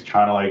Go and he's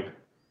trying to like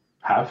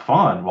have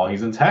fun while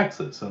he's in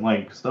Texas and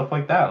like stuff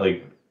like that.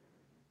 Like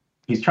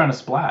he's trying to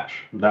splash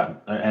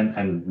that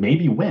and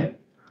maybe win.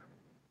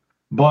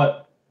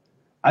 But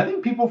I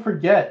think people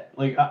forget.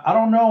 Like I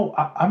don't know.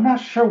 I'm not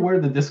sure where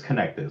the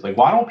disconnect is. Like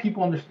why don't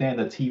people understand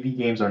that TV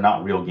games are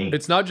not real games?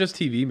 It's not just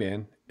TV,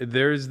 man.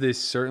 There's this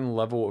certain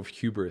level of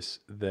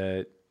hubris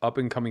that up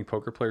and coming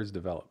poker players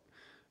develop.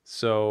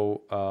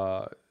 So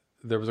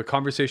there was a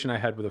conversation I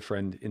had with a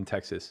friend in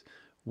Texas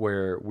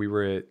where we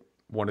were at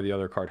one of the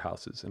other card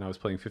houses and I was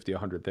playing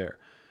 50-100 there.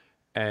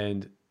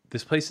 And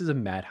this place is a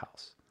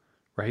madhouse,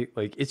 right?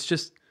 Like it's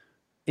just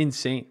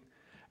insane.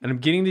 And I'm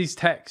getting these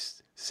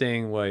texts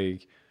saying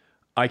like,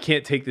 I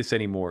can't take this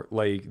anymore.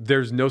 Like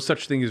there's no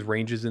such thing as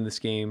ranges in this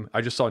game. I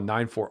just saw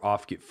 9-4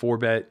 off get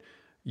 4-bet,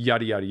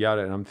 yada, yada,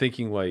 yada. And I'm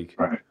thinking like,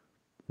 Right.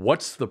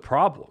 What's the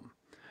problem?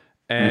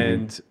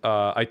 And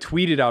I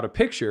tweeted out a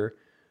picture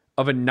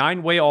of a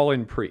 9-way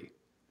all-in pre.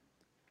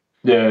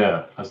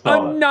 Yeah. I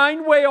saw A that.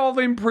 9-way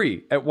all-in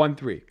pre at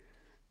 1-3.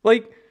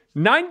 Like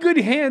 9 good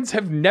hands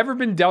have never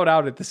been dealt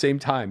out at the same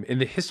time in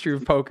the history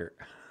of poker.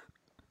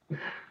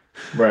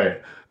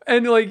 Right.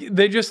 And like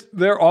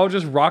they're all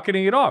just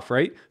rocketing it off,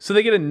 right? So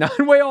they get a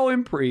 9-way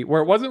all-in pre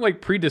where it wasn't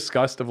like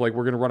pre-discussed of like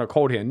we're gonna run a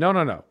cold hand.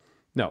 No.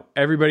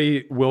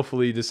 Everybody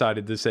willfully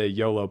decided to say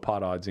YOLO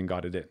pot odds and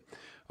got it in.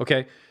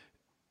 Okay.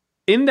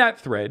 In that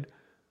thread,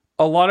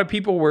 a lot of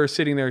people were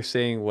sitting there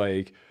saying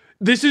like,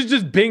 this is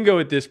just bingo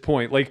at this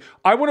point. Like,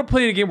 I want to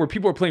play a game where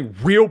people are playing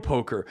real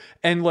poker.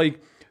 And like,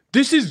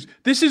 this is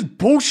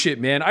bullshit,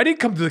 man. I didn't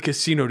come to the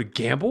casino to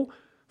gamble.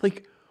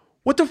 Like,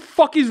 what the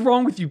fuck is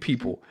wrong with you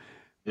people?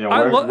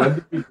 Yeah, when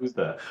did we lose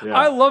that? Yeah.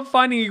 I love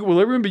finding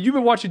equilibrium, but you've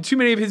been watching too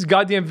many of his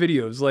goddamn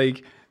videos.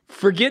 Like,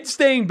 forget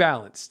staying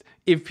balanced.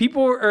 If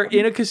people are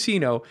in a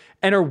casino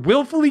and are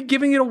willfully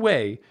giving it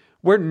away,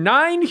 where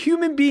 9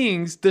 human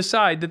beings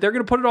decide that they're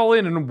going to put it all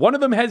in and one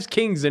of them has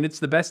kings and it's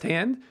the best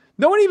hand,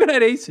 no one even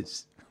had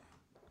aces.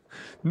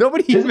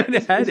 Nobody even had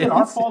aces. Is it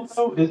our fault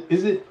though?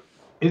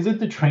 Is it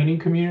the training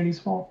community's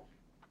fault?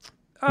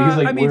 Because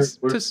like, I mean,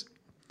 we're...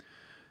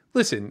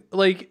 listen,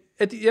 like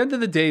at the end of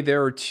the day,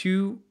 there are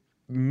 2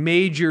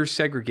 major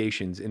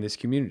segregations in this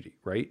community,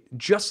 right?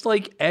 Just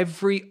like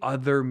every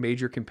other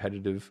major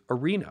competitive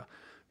arena.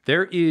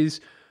 There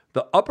is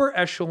the upper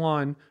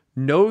echelon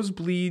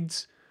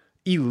nosebleeds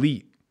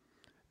elite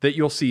that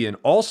you'll see in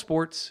all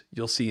sports,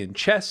 you'll see in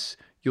chess,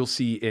 you'll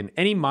see in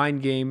any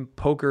mind game,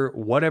 poker,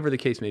 whatever the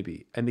case may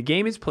be. And the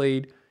game is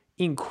played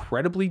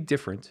incredibly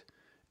different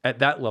at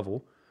that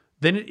level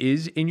than it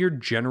is in your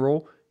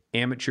general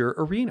amateur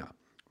arena,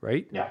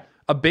 right? Yeah.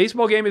 A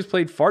baseball game is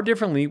played far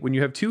differently when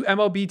you have 2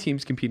 MLB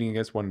teams competing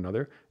against one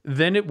another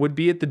than it would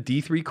be at the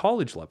D3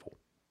 college level,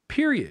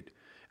 period.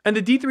 And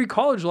the D3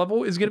 college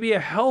level is going to be a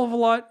hell of a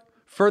lot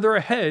further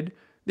ahead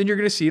than you're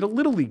going to see at a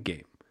little league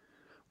game.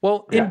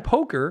 Well, in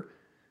poker,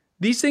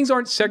 These things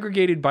aren't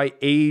segregated by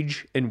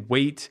age and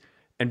weight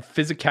and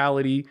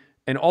physicality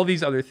and all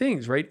these other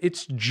things, right?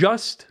 It's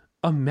just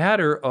a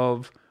matter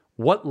of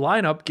what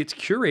lineup gets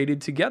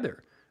curated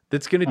together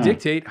that's going to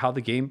dictate how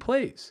the game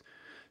plays.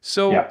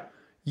 So,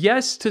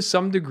 yes, to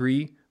some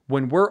degree,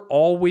 when we're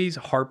always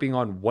harping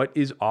on what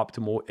is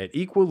optimal at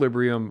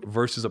equilibrium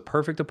versus a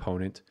perfect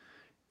opponent,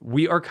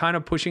 we are kind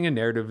of pushing a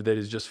narrative that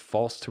is just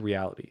false to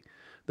reality.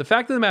 The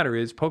fact of the matter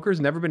is, poker has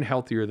never been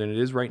healthier than it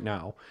is right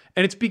now.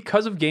 And it's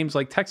because of games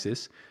like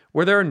Texas,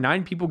 where there are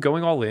 9 people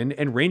going all in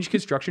and range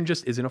construction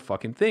just isn't a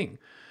fucking thing.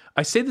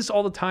 I say this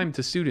all the time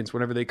to students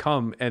whenever they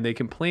come and they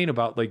complain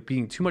about like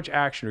being too much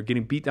action or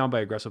getting beat down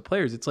by aggressive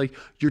players. It's like,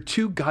 you're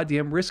too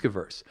goddamn risk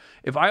averse.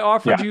 If I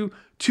offered you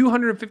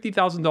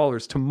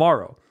 $250,000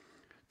 tomorrow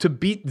to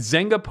beat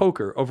Zynga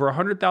poker over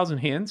 100,000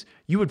 hands,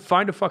 you would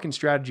find a fucking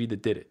strategy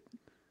that did it.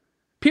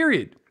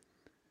 Period.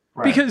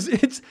 Right. Because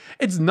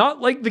it's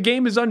not like the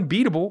game is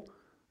unbeatable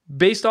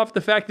based off the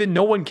fact that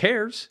no one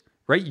cares,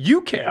 right?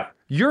 You care. Yeah.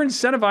 You're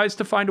incentivized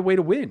to find a way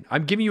to win.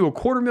 I'm giving you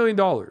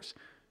 $250,000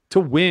 to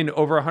win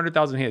over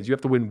 100,000 hands. You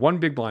have to win one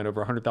big blind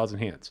over 100,000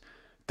 hands.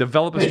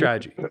 Develop a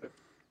strategy.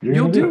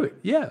 You'll do it.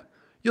 Yeah.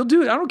 You'll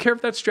do it. I don't care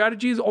if that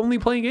strategy is only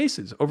playing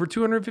aces over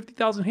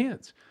 250,000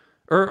 hands.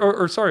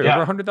 Or sorry, over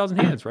 100,000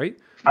 hands, right?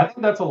 I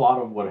think that's a lot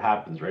of what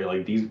happens, right?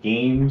 Like these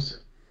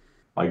games,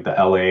 like the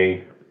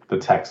LA, the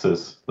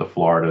Texas, the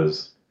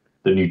Floridas,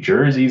 the New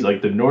Jerseys,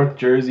 like the North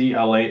Jersey,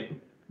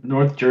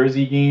 North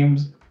Jersey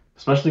games,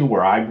 especially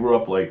where I grew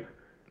up, like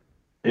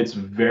it's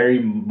very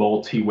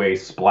multi-way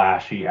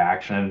splashy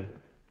action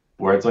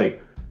where it's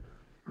like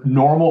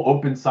normal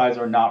open sides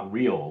are not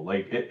real.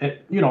 Like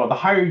it the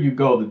higher you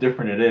go, the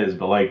different it is.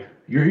 But like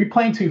you're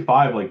playing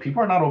 2-5, like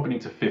people are not opening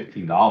to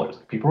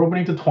 $15. People are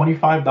opening to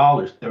 $25,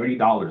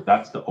 $30.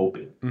 That's the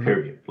open,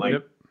 period. Like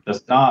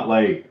that's not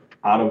like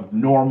out of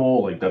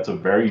normal, like that's a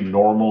very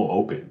normal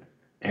open.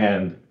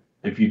 And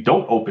if you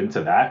don't open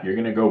to that, you're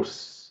gonna go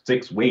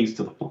 6 ways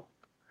to the floor.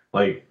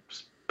 Like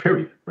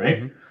period,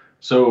 right?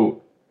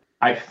 So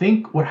I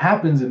think what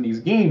happens in these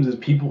games is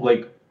people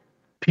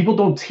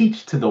don't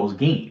teach to those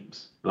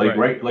games. Like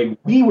like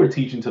we were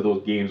teaching to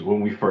those games when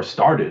we first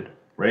started,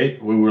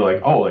 right? We were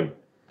like, oh, like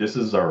this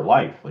is our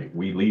life. Like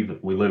we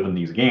live in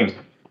these games.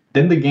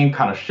 Then the game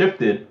kind of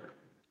shifted.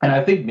 And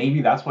I think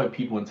maybe that's why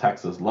people in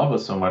Texas love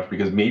us so much,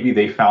 because maybe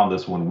they found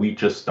this when we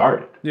just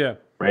started. Yeah.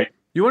 Right.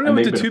 You want to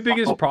know what the 2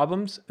 biggest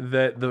problems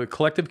that the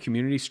collective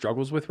community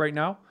struggles with right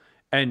now,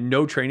 and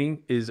no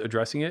training is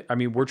addressing it? I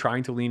mean, we're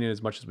trying to lean in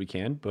as much as we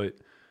can, but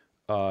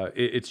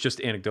it's just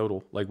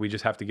anecdotal. Like we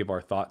just have to give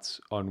our thoughts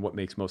on what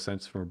makes most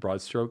sense from a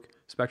broad stroke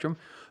spectrum.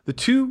 The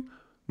 2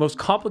 most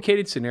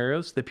complicated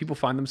scenarios that people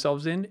find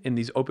themselves in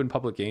these open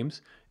public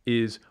games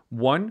is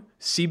 1,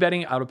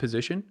 c-betting out of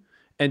position,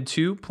 and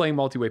 2, playing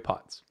multi-way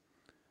pots.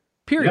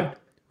 Period. Yeah.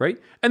 Right?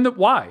 And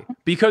why?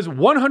 Because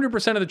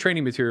 100% of the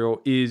training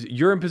material is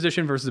you're in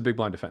position versus a big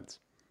blind defense,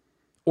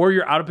 or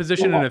you're out of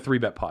position in a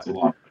 3-bet pot.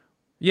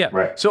 Yeah.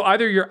 Right. So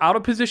either you're out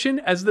of position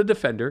as the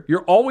defender,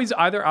 you're always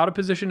either out of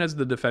position as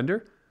the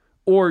defender,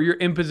 or you're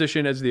in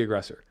position as the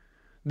aggressor.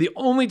 The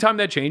only time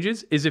that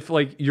changes is if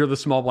like you're the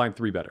small blind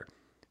 3-better.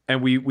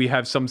 And we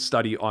have some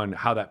study on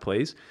how that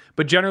plays.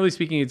 But generally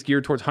speaking, it's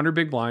geared towards 100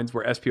 big blinds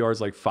where SPR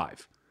is like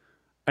 5.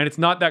 And it's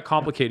not that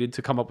complicated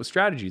to come up with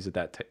strategies at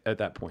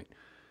that point.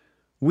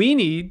 We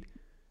need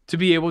to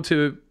be able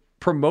to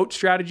promote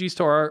strategies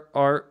to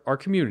our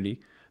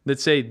community that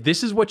say,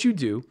 this is what you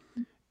do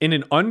in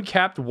an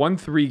uncapped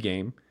 1-3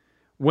 game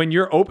when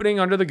you're opening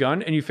under the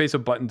gun and you face a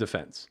button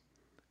defense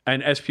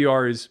and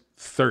SPR is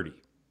 30.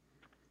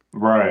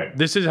 Right.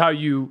 This is how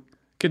you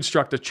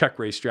construct a check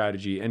raise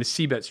strategy and a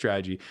c-bet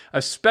strategy,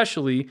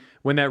 especially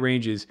when that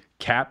range is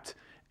capped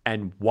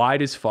and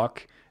wide as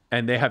fuck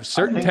and they have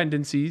certain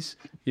tendencies.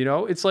 You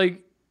know, it's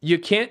like you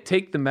can't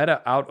take the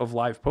meta out of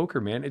live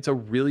poker, man. It's a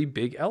really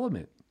big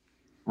element.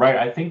 Right.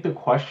 I think the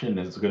question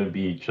is going to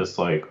be just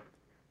like,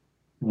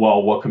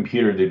 well, what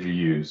computer did you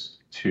use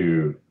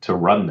to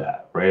run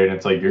that, right? And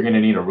it's like you're going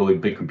to need a really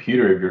big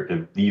computer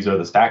if these are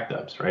the stack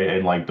depths, right?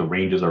 And like the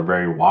ranges are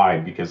very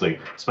wide because like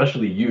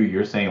especially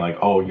you're saying like,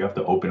 oh, you have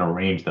to open a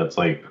range that's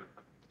like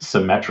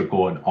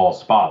symmetrical in all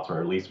spots, or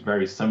at least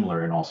very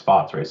similar in all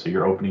spots, right? So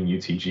you're opening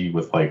UTG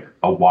with like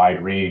a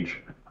wide range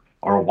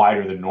or a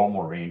wider than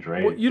normal range,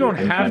 right? Well, you don't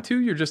have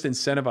to. You're just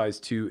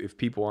incentivized to if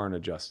people aren't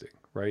adjusting,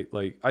 right?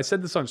 Like I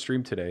said this on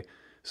stream today.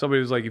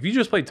 Somebody was like, if you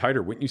just played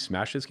tighter, wouldn't you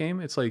smash this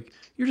game? It's like,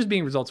 you're just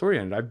being results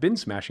oriented. I've been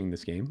smashing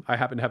this game. I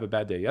happened to have a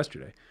bad day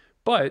yesterday.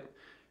 But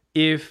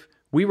if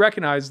we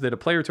recognize that a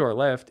player to our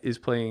left is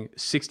playing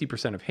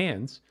 60% of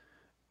hands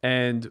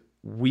and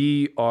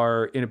we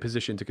are in a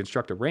position to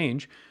construct a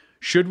range,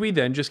 should we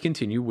then just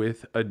continue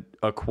with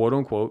a quote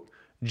unquote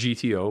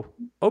GTO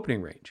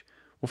opening range?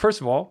 Well, first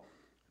of all,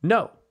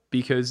 no,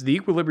 because the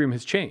equilibrium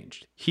has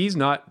changed. He's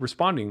not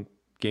responding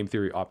game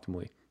theory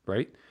optimally,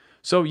 right?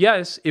 So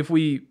yes, if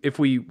we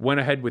went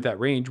ahead with that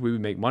range, we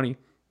would make money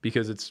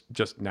because it's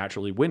just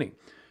naturally winning.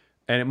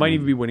 And it might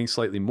even be winning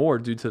slightly more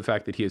due to the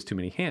fact that he has too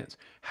many hands.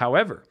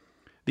 However,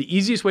 the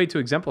easiest way to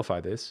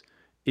exemplify this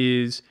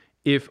is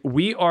if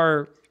we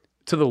are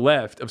to the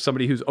left of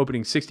somebody who's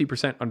opening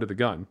 60% under the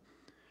gun,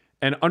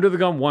 and under the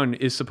gun one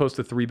is supposed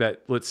to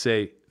 3-bet, let's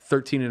say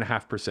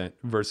 13.5%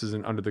 versus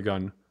an under the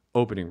gun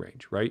opening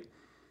range, right?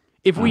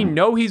 If we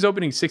know he's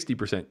opening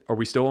 60%, are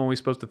we still only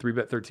supposed to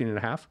 3-bet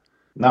 13.5?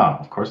 No,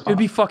 of course not. It'd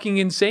be fucking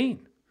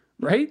insane,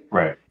 right?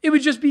 Right. It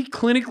would just be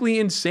clinically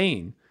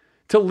insane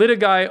to let a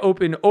guy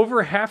open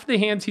over half the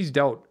hands he's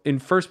dealt in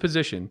first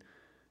position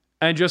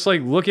and just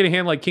like look at a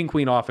hand like king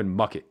queen off and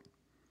muck it.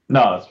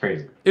 No, that's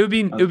crazy. It would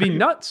be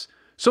nuts.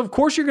 So of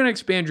course you're going to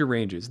expand your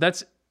ranges.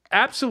 That's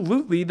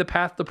absolutely the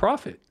path to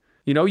profit.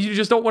 You know, you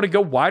just don't want to go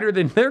wider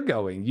than they're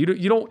going. You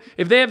don't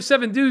if they have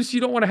 7 deuce,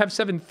 you don't want to have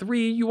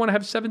 7-3, you want to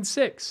have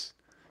 7-6.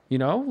 You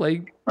know,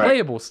 like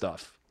playable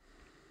stuff.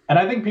 And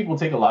I think people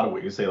take a lot of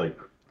what you say like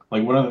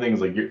one of the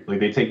things like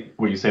they take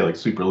what you say like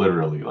super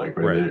literally, like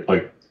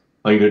right?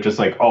 They're just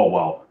like, oh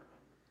well,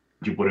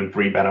 you wouldn't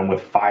 3-bet them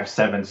with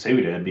 5-7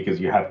 suited because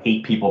you have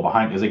 8 people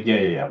behind. It's like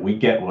yeah, we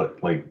get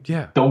what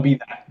don't be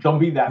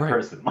that right.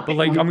 person. But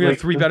like I'm gonna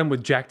 3-bet them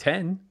with Jack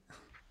 10.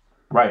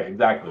 Right,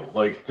 exactly.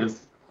 Like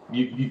it's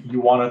you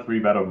want to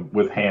 3-bet them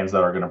with hands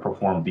that are gonna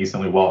perform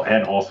decently well,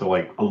 and also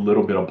like a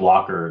little bit of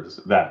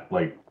blockers that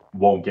like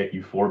won't get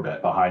you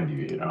 4-bet behind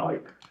you. You know,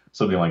 like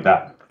something like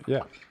that.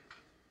 Yeah.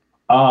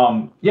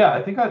 Yeah,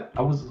 I think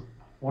I was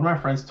one of my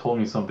friends told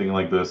me something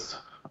like this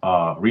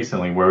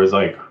recently, where it was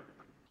like,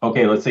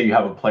 okay, let's say you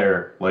have a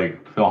player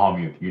like Phil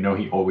Hellmuth, you know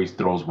he always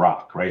throws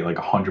rock, right? Like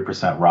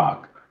 100%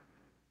 rock.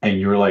 And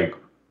you're like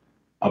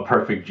a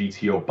perfect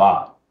GTO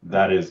bot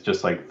that is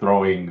just like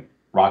throwing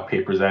rock,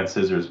 paper, and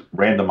scissors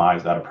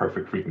randomized at a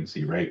perfect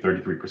frequency, right?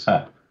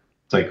 33%.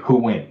 It's like, who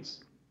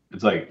wins?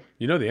 It's like,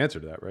 you know the answer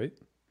to that, right?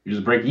 You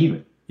just break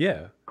even.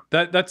 Yeah.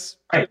 That's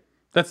right.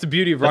 That's the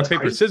beauty of rock,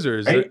 paper, crazy,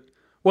 scissors. right?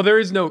 Well, there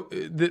is no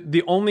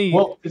the only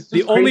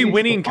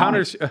winning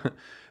counter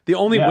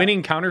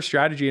winning counter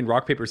strategy in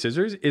rock, paper,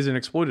 scissors is an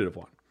exploitative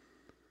one.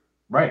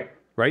 Right.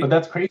 Right. But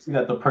that's crazy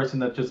that the person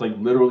that's just like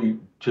literally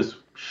just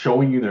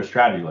showing you their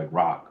strategy, like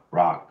rock,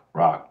 rock,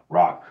 rock,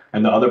 rock,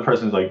 and the other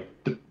person's like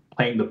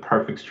playing the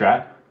perfect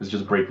strat is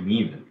just breaking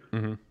even.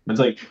 Mm-hmm. It's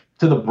like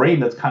to the brain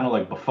that's kind of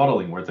like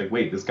befuddling, where it's like,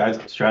 wait, this guy's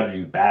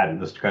strategy is bad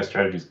and this guy's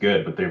strategy is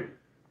good, but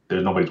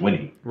there's nobody's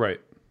winning. Right.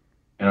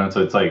 You know,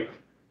 so it's like,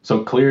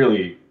 so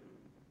clearly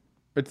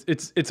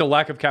it's a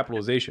lack of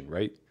capitalization,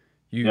 right?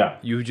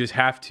 You just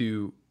have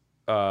to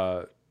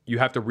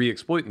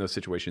re-exploit in those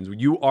situations.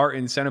 You are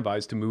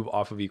incentivized to move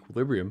off of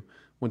equilibrium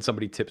when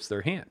somebody tips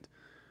their hand.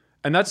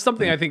 And that's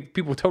something I think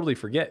people totally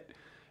forget.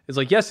 It's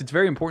like, yes, it's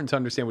very important to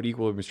understand what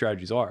equilibrium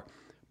strategies are.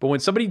 But when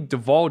somebody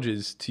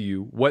divulges to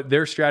you what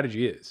their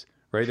strategy is,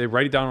 right? They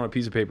write it down on a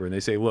piece of paper and they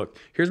say, look,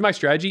 here's my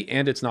strategy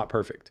and it's not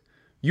perfect.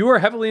 You are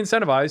heavily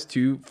incentivized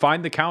to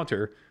find the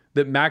counter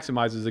that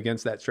maximizes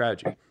against that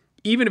strategy,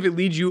 even if it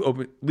leaves you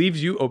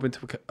open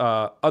to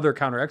other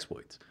counter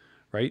exploits,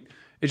 right?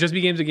 It just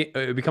becomes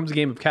a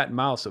game of cat and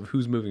mouse of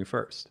who's moving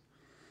first.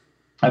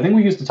 I think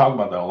we used to talk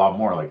about that a lot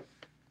more. Like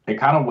it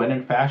kind of went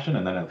in fashion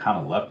and then it kind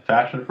of left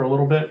fashion for a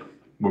little bit,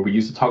 where we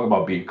used to talk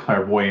about being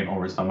clairvoyant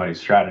over somebody's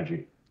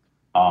strategy.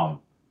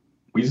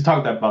 We used to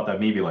talk about that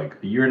maybe like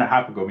a year and a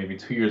half ago, maybe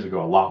 2 years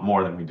ago, a lot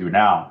more than we do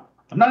now.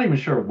 I'm not even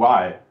sure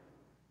why.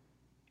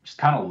 Just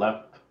kind of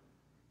left.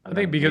 I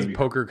think because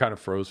poker kind of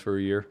froze for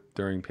a year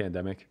during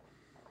pandemic.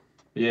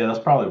 Yeah, that's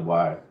probably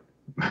why.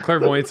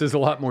 Clairvoyance is a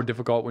lot more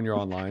difficult when you're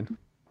online.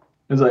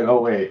 It's like,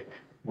 oh wait,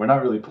 we're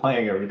not really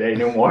playing every day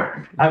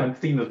anymore. I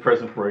haven't seen this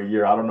person for a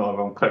year. I don't know if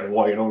I'm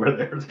clairvoyant over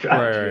their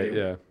strategy.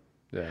 Right,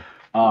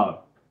 yeah.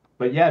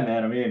 But yeah,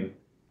 man, I mean,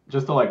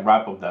 just to like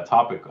wrap up that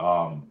topic,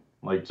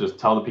 like just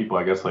tell the people,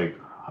 I guess, like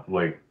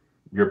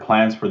your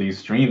plans for these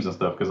streams and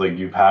stuff, because like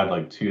you've had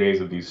like 2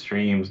 days of these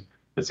streams.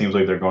 It seems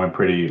like they're going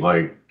pretty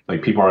like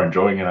people are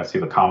enjoying it. I see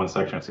the comment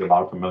section. I see a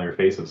lot of familiar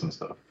faces and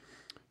stuff.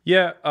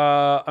 Yeah,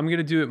 I'm going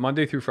to do it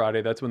Monday through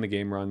Friday. That's when the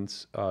game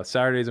runs.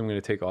 Saturdays, I'm going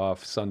to take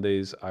off.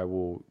 Sundays, I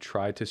will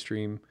try to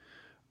stream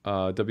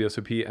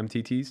WSOP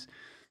MTTs.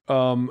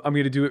 I'm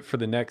going to do it for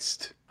the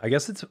next, I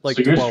guess it's like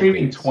so 12 you're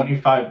streaming days.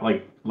 25,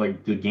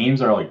 like the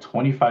games are like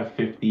 25,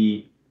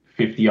 50,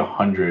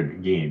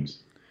 100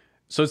 games.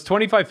 So it's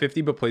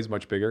 25-50, but plays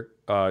much bigger.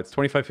 It's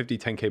 25-50,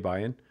 10K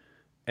buy-in.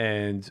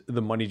 And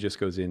the money just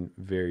goes in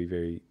very,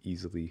 very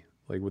easily,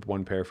 like with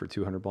one pair for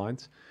 200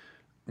 blinds.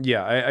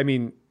 Yeah, I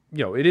mean, you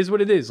know, it is what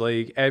it is.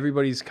 Like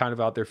everybody's kind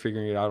of out there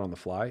figuring it out on the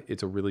fly.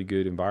 It's a really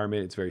good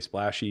environment. It's very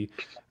splashy.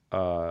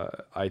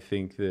 I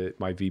think that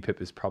my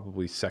VPIP is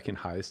probably second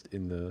highest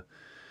in the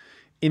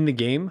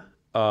game,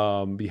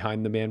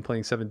 behind the man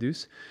playing 7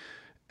 deuce.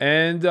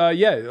 And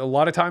yeah, a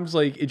lot of times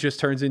like it just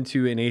turns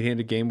into an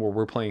 8-handed game where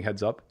we're playing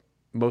heads up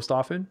most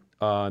often.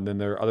 And then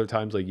there are other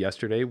times like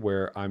yesterday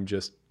where I'm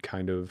just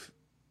kind of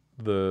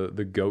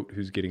the goat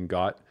who's getting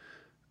got.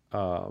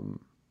 I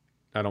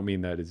don't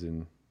mean that as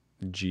in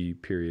G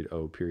period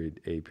O period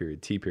A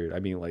period T period. I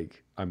mean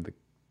like I'm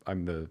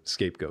the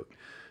scapegoat.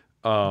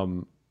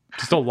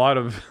 Just a lot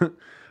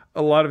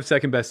of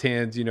second best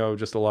hands, you know,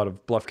 just a lot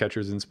of bluff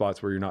catchers in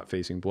spots where you're not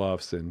facing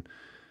bluffs, and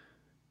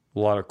a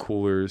lot of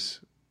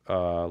coolers,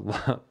 a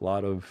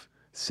lot of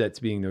sets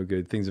being no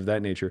good, things of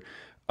that nature.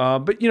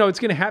 But you know, it's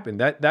going to happen.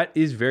 That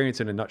is variance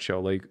in a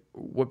nutshell. Like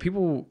what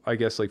people, I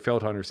guess, like fail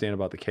to understand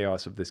about the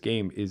chaos of this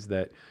game is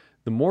that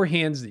the more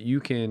hands that you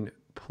can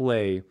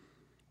play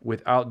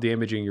without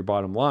damaging your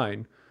bottom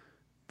line,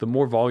 the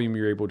more volume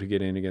you're able to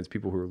get in against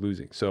people who are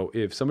losing. So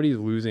if somebody is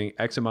losing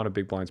X amount of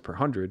big blinds per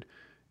 100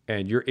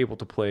 and you're able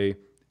to play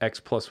X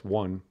plus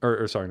one,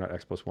 or sorry, not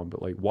X plus one,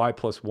 but like Y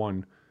plus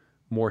one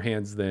more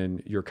hands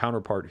than your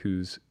counterpart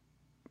who's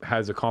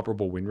has a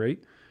comparable win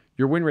rate,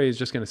 your win rate is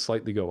just going to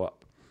slightly go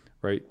up,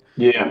 right?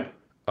 Yeah.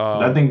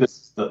 I think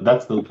that's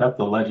the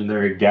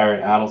legendary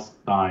Garrett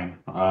Adelstein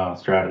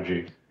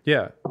strategy.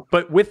 Yeah.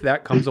 But with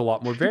that comes a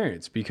lot more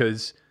variance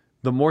because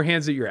the more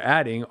hands that you're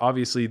adding,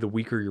 obviously the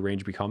weaker your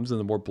range becomes and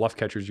the more bluff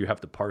catchers you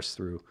have to parse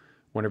through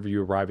whenever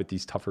you arrive at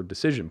these tougher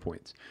decision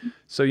points.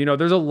 So, you know,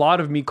 there's a lot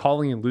of me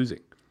calling and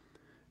losing.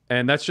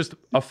 And that's just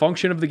a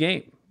function of the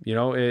game. You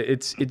know,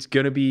 it's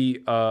going to be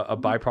a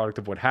byproduct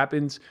of what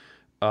happens.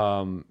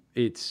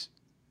 It's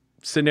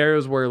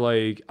scenarios where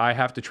like I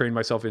have to train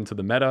myself into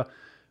the meta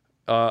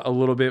a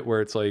little bit where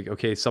it's like,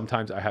 okay,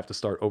 sometimes I have to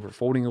start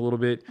overfolding a little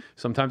bit.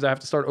 Sometimes I have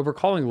to start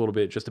overcalling a little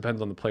bit. It just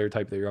depends on the player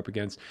type that you're up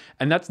against.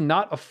 And that's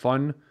not a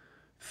fun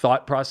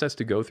thought process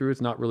to go through.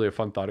 It's not really a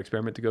fun thought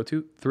experiment to go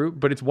through,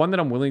 but it's one that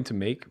I'm willing to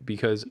make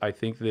because I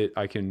think that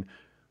I can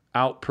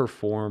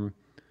outperform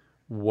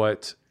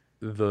what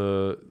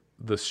the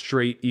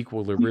straight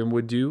equilibrium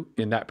would do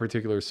in that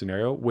particular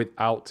scenario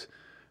without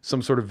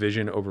some sort of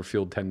vision over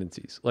field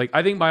tendencies. Like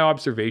I think my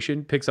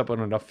observation picks up on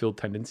enough field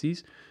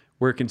tendencies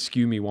where it can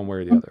skew me one way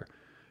or the other.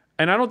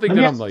 And I don't think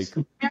that I'm like... Let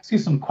me ask you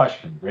some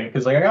questions, right?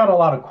 Because like I got a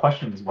lot of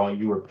questions while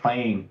you were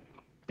playing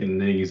in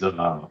these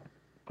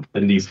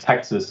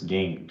Texas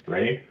games,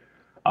 right?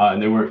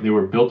 And they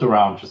were built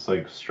around just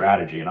like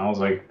strategy. And I was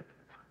like,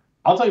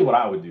 I'll tell you what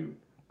I would do.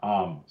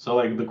 So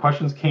like the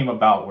questions came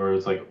about where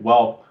it's like,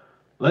 well,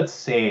 let's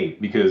say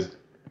because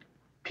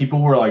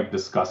people were like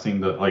discussing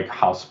the like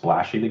how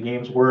splashy the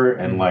games were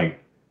and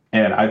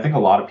and I think a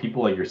lot of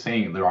people, like you're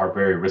saying, they are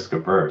very risk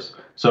averse.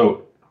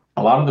 So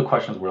a lot of the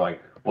questions were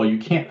like, well, you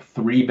can't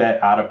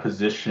 3-bet out of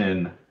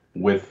position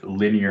with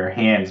linear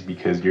hands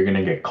because you're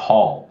gonna get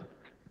called.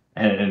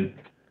 And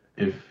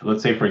if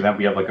let's say for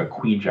example you have like a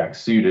queen jack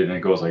suited and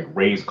it goes like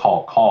raise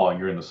call call and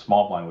you're in the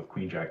small blind with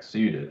queen jack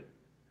suited,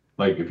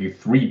 like if you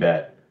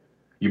 3-bet,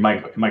 you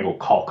might go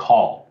call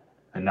call.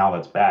 And now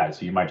that's bad,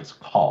 so you might just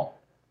call,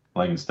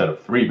 like instead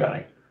of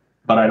 3-betting.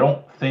 But I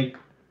don't think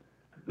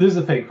this is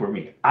the thing for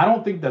me. I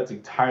don't think that's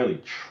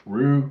entirely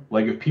true.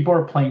 Like if people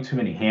are playing too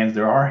many hands,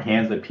 there are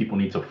hands that people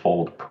need to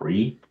fold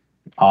pre.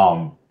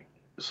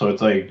 So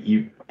it's like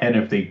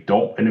if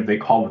they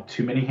call with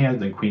too many hands,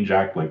 then queen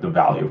jack, like the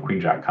value of queen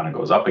jack kind of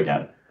goes up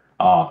again.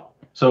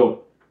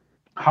 So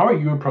how are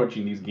you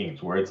approaching these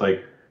games where it's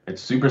like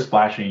it's super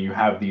splashy and you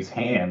have these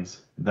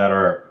hands that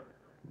are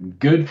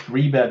good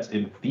 3-bets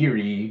in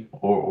theory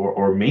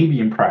or maybe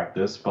in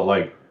practice, but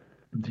like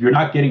you're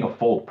not getting a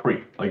fold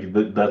pre. Like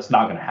that's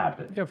not going to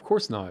happen. Yeah, of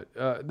course not.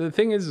 The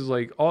thing is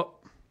like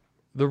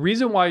the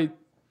reason why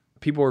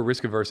people are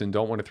risk averse and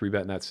don't want to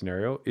 3-bet in that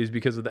scenario is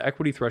because of the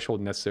equity threshold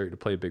necessary to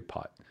play a big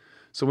pot.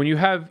 So when you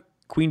have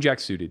queen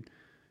jack suited,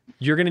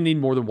 you're going to need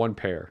more than one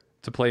pair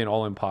to play an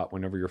all-in pot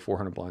whenever your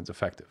 400 blinds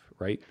effective,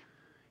 right?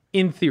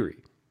 In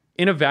theory,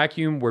 in a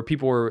vacuum where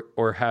people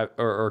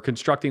are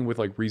constructing with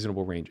like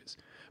reasonable ranges.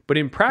 But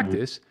in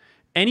practice,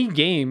 any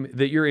game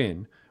that you're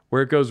in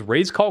where it goes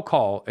raise, call,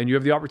 call, and you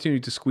have the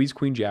opportunity to squeeze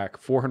queen jack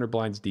 400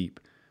 blinds deep,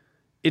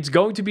 it's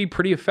going to be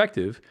pretty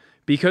effective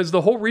because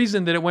the whole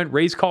reason that it went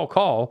raise, call,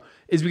 call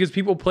is because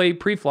people play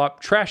pre-flop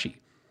trashy.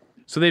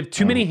 So they have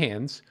too many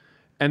hands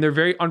and they're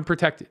very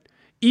unprotected.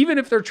 Even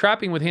if they're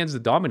trapping with hands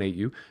that dominate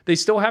you, they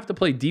still have to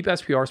play deep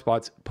SPR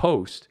spots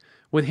post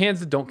with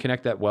hands that don't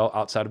connect that well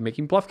outside of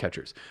making bluff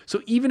catchers.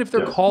 So even if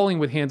they're calling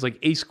with hands like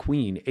ace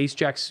queen, ace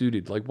jack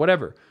suited, like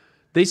whatever,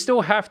 they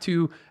still have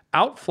to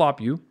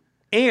outflop you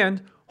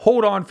and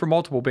hold on for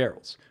multiple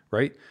barrels,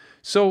 right?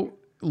 So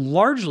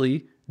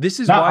largely, this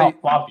is why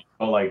outflop you,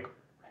 but like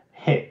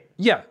hit.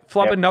 Yeah,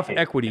 flop enough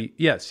equity.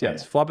 Yes,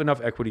 flop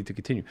enough equity to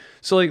continue.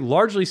 So like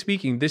largely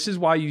speaking, this is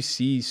why you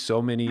see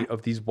so many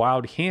of these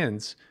wild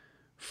hands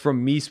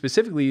from me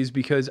specifically is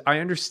because I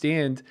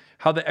understand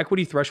how the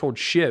equity threshold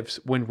shifts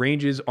when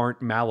ranges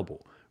aren't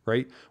malleable,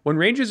 right? When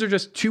ranges are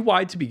just too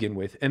wide to begin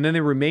with, and then they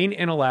remain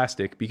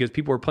inelastic because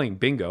people are playing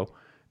bingo,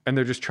 and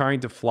they're just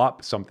trying to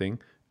flop something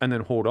and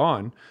then hold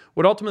on,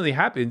 what ultimately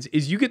happens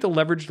is you get to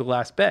leverage the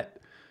last bet.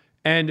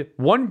 And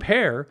one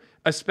pair,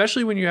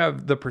 especially when you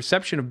have the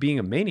perception of being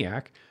a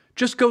maniac,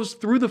 just goes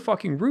through the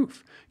fucking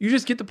roof. You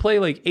just get to play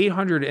like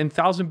 800 and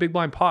 1,000 big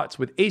blind pots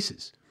with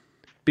aces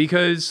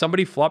because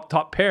somebody flopped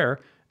top pair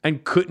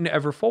and couldn't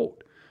ever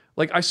fold.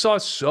 Like I saw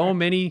so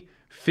many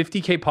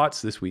 50K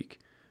pots this week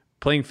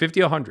playing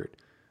 50, 100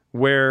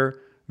 where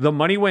the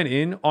money went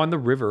in on the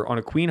river on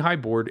a queen high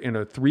board in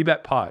a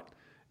 3-bet pot.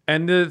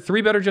 And the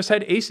 3-better just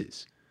had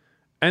aces.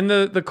 And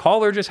the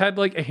caller just had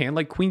like a hand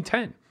like queen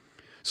 10.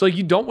 So like,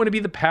 you don't want to be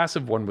the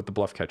passive one with the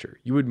bluff catcher.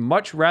 You would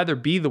much rather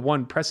be the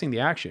one pressing the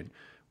action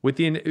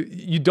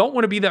You don't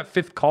want to be that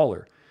fifth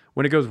caller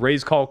when it goes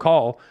raise,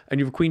 call, and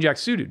you have queen jack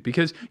suited,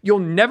 because you'll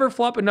never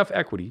flop enough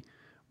equity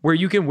where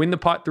you can win the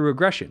pot through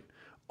aggression.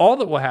 All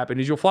that will happen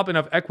is you'll flop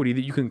enough equity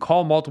that you can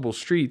call multiple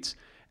streets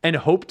and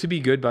hope to be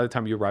good by the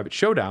time you arrive at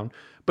showdown.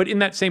 But in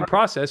that same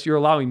process, you're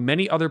allowing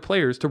many other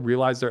players to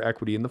realize their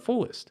equity in the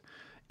fullest.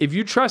 If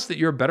you trust that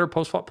you're a better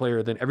post-flop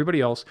player than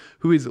everybody else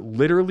who is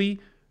literally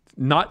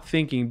not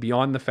thinking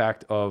beyond the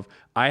fact of,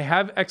 I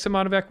have X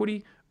amount of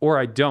equity or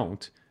I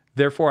don't,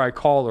 therefore I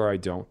call or I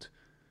don't,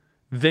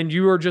 then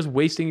you are just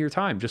wasting your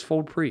time. Just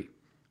fold pre.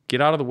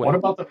 Get out of the way. What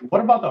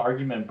about the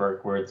argument,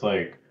 Burke, where it's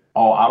like,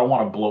 oh, I don't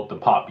want to blow up the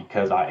pot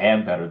because I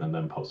am better than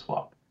them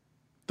post-flop?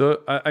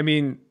 I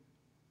mean,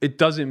 it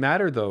doesn't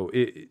matter though.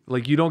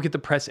 Like, you don't get to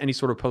press any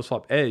sort of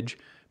post-flop edge,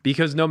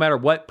 because no matter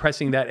what,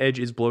 pressing that edge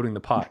is bloating the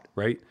pot,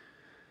 right?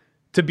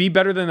 To be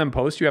better than them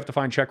post, you have to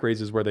find check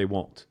raises where they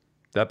won't.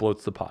 That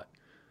bloats the pot.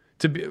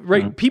 To be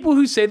right, Mm-hmm. People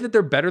who say that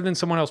they're better than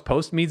someone else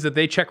post means that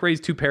they check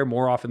raise two pair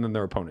more often than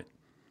their opponent.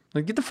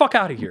 Like, get the fuck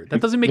out of here.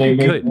 That doesn't make They you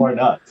make good. more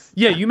nuts.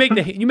 Yeah, you make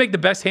the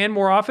best hand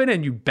more often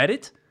and you bet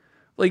it.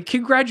 Like,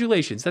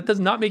 congratulations. That does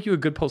not make you a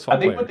good post-flop I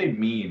think player. what they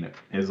mean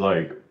is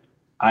like,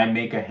 I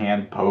make a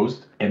hand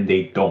post and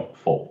they don't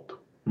fold.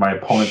 My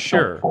opponents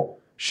don't fold.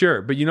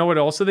 Sure, but you know what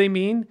also they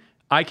mean?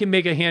 I can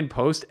make a hand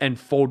post and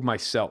fold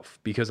myself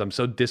because I'm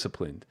so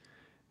disciplined.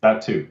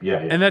 That too, yeah.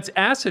 And that's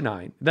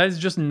asinine. That is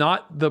just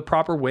not the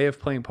proper way of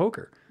playing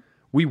poker.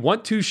 We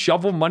want to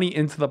shovel money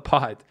into the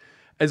pot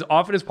as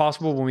often as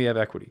possible when we have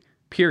equity,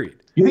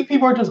 period. You think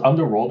people are just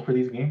underrolled for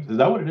these games? Is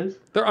that what it is?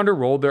 They're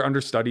underrolled, they're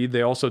understudied.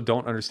 They also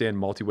don't understand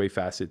multi-way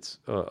facets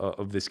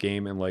of this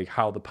game and like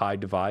how the pie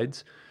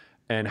divides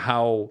and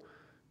how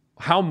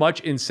much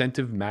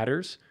incentive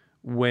matters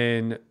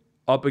when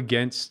up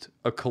against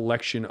a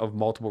collection of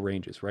multiple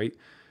ranges, right?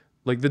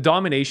 Like, the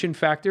domination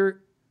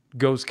factor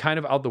goes kind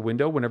of out the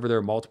window whenever there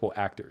are multiple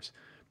actors,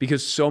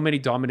 because so many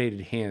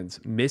dominated hands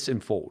miss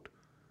and fold.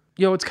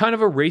 You know, it's kind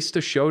of a race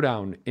to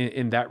showdown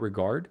in that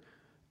regard.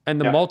 And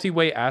the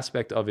multi-way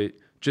aspect of it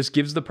just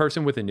gives the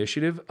person with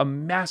initiative a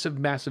massive,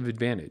 massive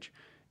advantage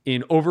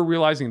in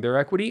over-realizing their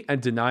equity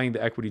and denying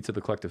the equity to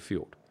the collective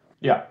field.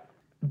 Yeah.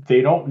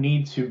 They don't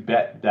need to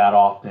bet that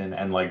often,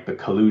 and like the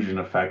collusion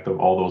effect of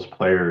all those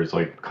players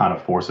like kind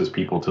of forces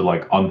people to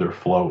like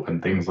underfloat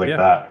and things like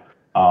that.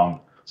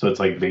 So it's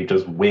like they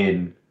just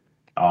win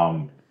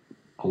a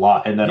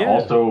lot. And then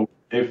also,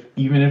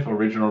 even if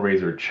original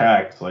raiser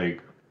checks,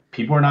 like,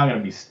 people are not going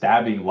to be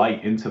stabbing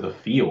light into the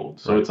field.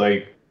 So it's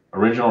like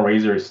original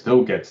raiser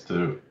still gets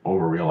to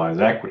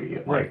overrealize equity.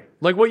 And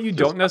Like, what you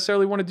don't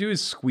necessarily want to do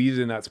is squeeze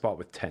in that spot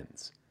with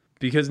tens,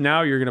 because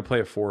now you're going to play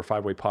a 4 or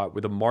 5-way pot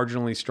with a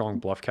marginally strong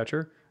bluff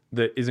catcher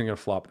that isn't going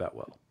to flop that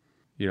well,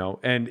 you know,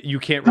 and you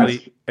can't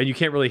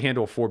really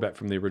handle a 4-bet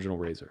from the original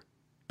raiser.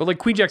 But like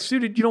queen jack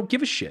suited, you don't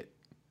give a shit.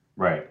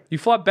 Right. You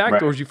flop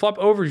backdoors, you flop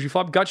overs, you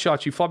flop gut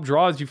shots, you flop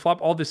draws, you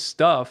flop all this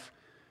stuff,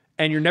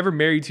 and you're never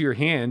married to your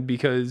hand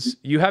because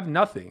you have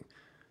nothing.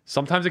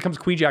 Sometimes it comes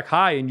queen jack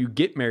high and you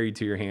get married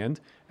to your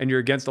hand and you're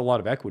against a lot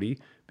of equity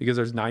because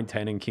there's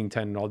 9-10 and king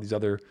 10 and all these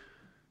other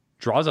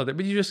draws out there,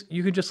 but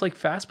you can just like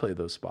fast play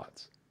those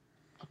spots.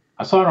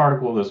 I saw an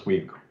article this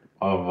week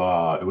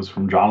of it was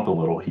from Jonathan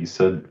Little. He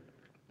said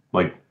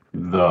like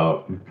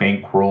the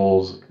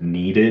bankrolls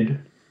needed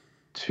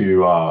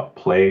to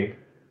play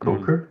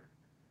poker,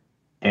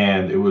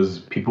 and it was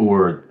people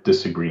were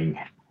disagreeing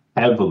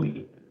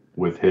heavily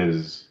with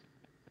his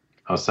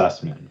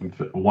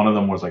assessment. One of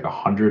them was like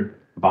 100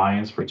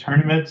 buy-ins for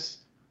tournaments.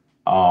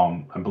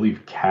 I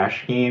believe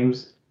cash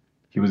games,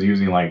 he was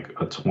using like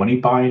a 20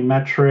 buy-in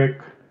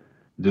metric.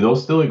 Do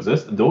those still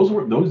exist?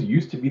 Those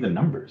used to be the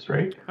numbers,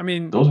 right? I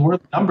mean, those were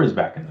the numbers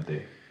back in the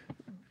day.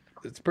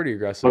 It's pretty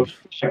aggressive.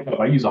 But if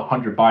I use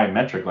 100 buy-in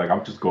metric, like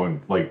I'm just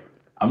going like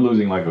I'm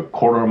losing like a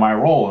quarter of my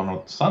roll on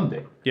a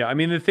Sunday. Yeah, I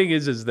mean the thing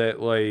is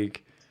that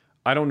like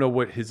I don't know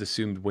what his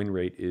assumed win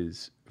rate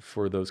is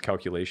for those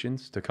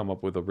calculations to come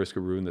up with a risk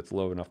of ruin that's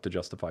low enough to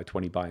justify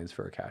 20 buy-ins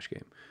for a cash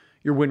game.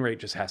 Your win rate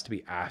just has to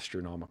be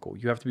astronomical.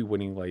 You have to be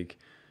winning like,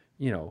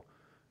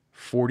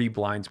 40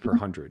 blinds per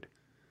 100,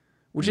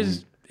 which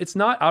is, it's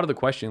not out of the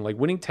question. Like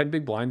winning 10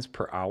 big blinds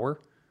per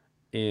hour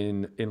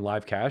in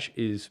live cash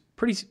is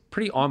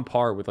pretty on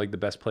par with like the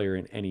best player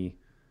in any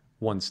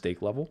one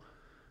stake level.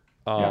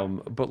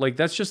 But like,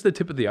 that's just the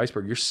tip of the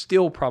iceberg. You're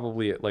still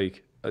probably at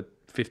like a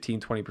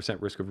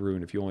 15-20% risk of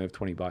ruin if you only have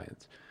 20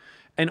 buy-ins.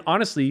 And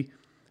honestly,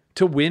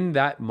 to win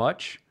that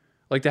much,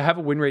 like to have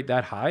a win rate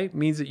that high,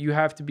 means that you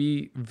have to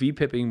be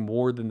VPIPing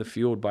more than the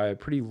field by a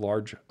pretty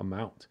large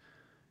amount.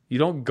 You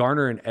don't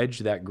garner an edge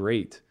that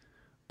great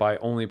by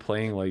only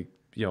playing like,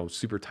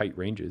 super tight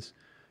ranges,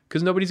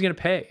 because nobody's going to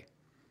pay,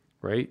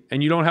 right?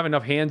 And you don't have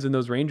enough hands in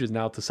those ranges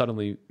now to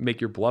suddenly make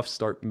your bluff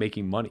start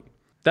making money.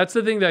 That's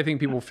the thing that I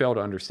think people fail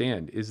to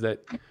understand, is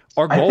that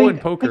our goal in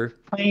poker...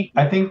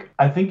 I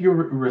think you're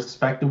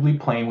respectively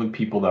playing with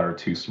people that are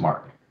too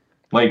smart.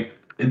 Like,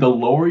 the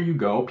lower you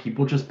go,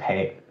 people just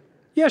pay.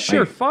 Yeah,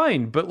 sure,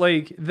 fine. But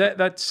like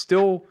that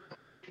still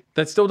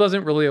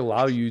doesn't really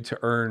allow you to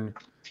earn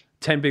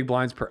 10 big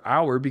blinds per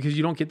hour because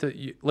you don't get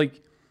to,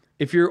 like,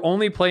 if you're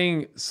only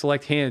playing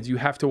select hands, you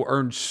have to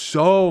earn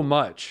so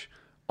much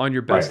on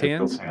your best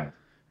hands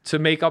to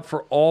make up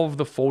for all of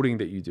the folding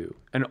that you do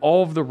and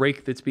all of the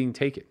rake that's being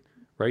taken,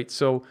 right?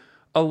 So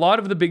a lot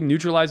of the big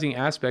neutralizing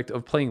aspect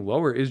of playing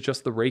lower is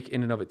just the rake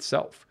in and of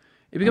itself.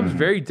 It becomes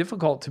very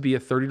difficult to be a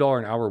 $30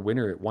 an hour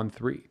winner at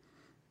 1-3.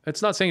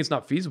 It's not saying it's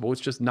not feasible.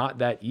 It's just not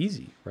that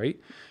easy, right?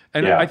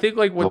 And I think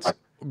like what's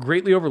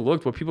greatly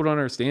overlooked, what people don't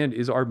understand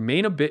is our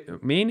main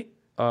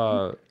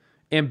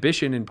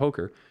ambition in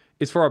poker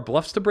is for our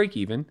bluffs to break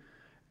even.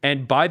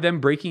 And by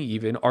them breaking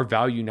even, our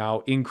value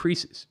now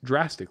increases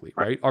drastically,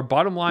 right? Our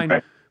bottom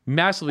line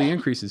massively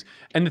increases.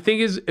 And the thing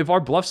is, if our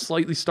bluffs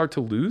slightly start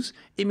to lose,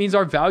 it means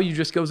our value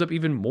just goes up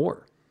even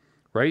more,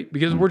 right?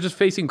 Because we're just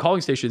facing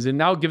calling stations, and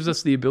now it gives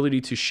us the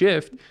ability to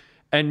shift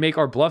and make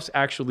our bluffs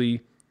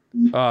actually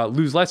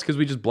lose less because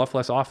we just bluff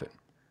less often,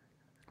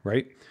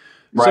 right?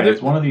 Right. So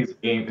it's one of these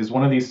games. It's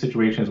one of these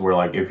situations where,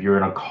 like, if you're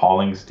in a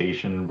calling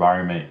station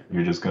environment,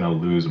 you're just gonna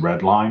lose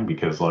red line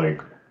because,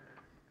 like,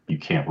 you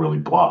can't really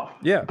bluff.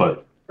 Yeah.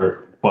 But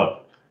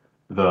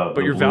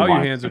your value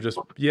hands are just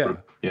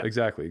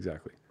exactly.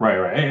 Right.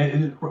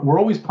 And we're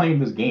always playing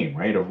this game,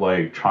 right? Of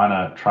like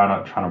trying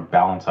to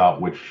balance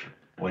out which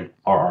like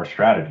our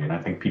strategy, and I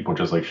think people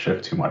just like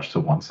shift too much to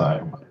one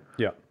side.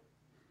 Yeah.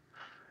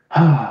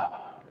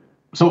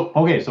 So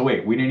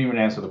wait, we didn't even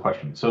answer the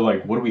question. So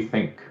like, what do we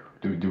think?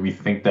 Do we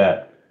think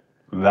that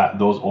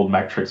those old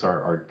metrics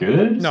are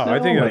good? No, still? I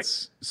think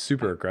that's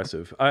super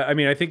aggressive. I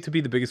mean, I think to be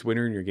the biggest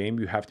winner in your game,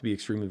 you have to be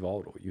extremely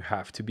volatile. You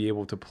have to be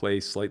able to play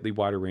slightly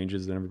wider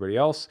ranges than everybody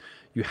else.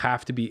 You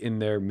have to be in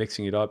there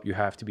mixing it up. You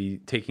have to be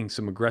taking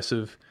some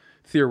aggressive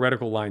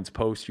theoretical lines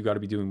post. You got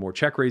to be doing more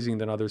check raising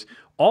than others.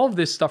 All of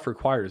this stuff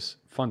requires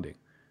funding,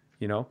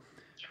 you know?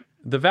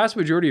 The vast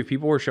majority of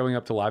people are showing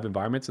up to live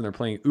environments and they're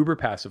playing uber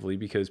passively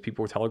because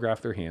people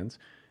telegraph their hands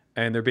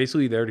and they're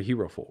basically there to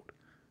hero fold,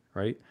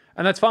 right?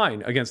 And that's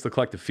fine against the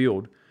collective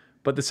field.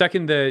 But the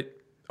second that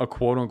a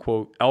quote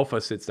unquote alpha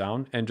sits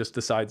down and just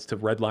decides to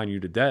redline you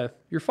to death,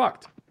 you're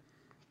fucked.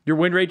 Your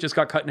win rate just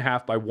got cut in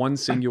half by one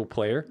single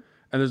player,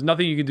 and there's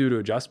nothing you can do to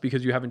adjust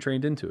because you haven't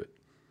trained into it.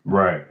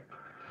 Right.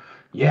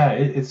 Yeah,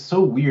 it's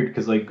so weird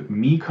because like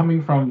me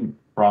coming from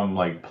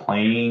like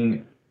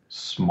playing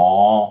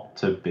small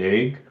to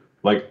big,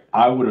 like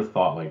I would have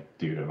thought like,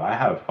 dude,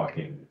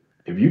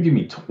 if you give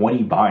me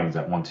 20 binds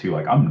at 1-2,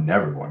 like I'm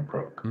never going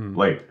broke.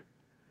 Like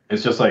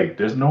it's just like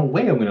there's no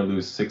way I'm gonna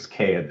lose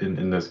 6K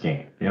in this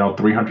game. You know,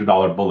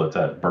 $300 bullets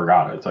at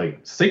Borgata. It's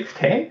like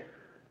 6K.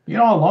 You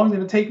know how long it's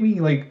gonna take me?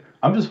 Like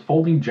I'm just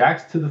folding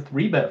jacks to the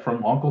 3-bet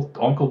from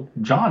Uncle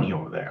Johnny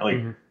over there. Like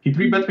he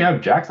 3-bets me out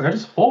of jacks. Like I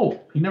just fold.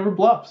 He never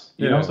bluffs.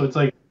 You know, so it's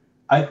like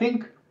I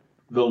think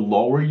the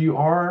lower you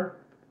are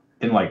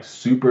in like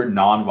super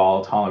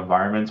non-volatile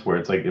environments where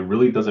it's like it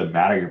really doesn't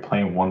matter. You're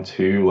playing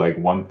 1-2, like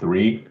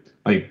 1-3,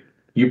 like.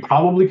 You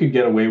probably could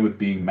get away with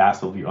being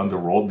massively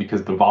underrolled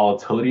because the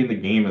volatility in the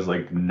game is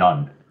like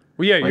none.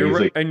 Well, yeah, you're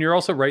right, and you're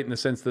also right in the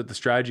sense that the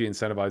strategy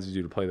incentivizes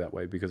you to play that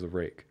way because of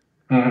rake.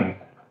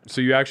 So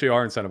you actually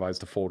are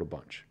incentivized to fold a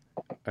bunch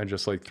and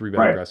just like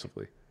 3-bet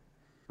aggressively.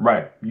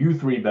 Right. You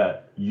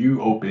 3-bet,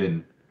 you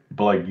open,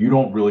 but like you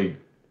don't really.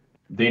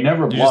 They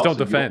never. You just don't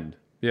defend.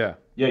 Yeah.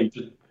 Yeah.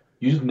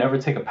 You just never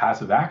take a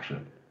passive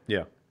action.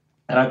 Yeah.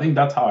 And I think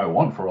that's how I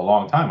won for a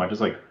long time.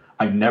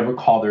 I never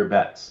call their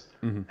bets,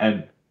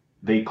 and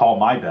they call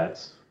my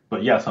bets,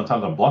 but yeah,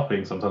 sometimes I'm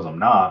bluffing, sometimes I'm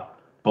not.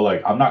 But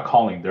like I'm not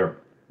calling their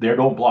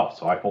don't bluff,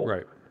 so I fold.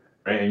 Right.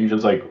 And you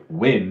just like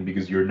win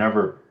because you're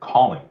never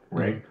calling,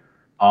 right?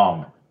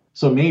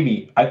 So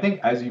maybe I think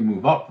as you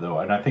move up though,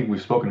 and I think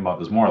we've spoken about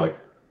this more, like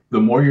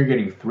the more you're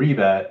getting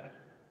 3-bet,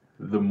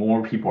 the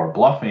more people are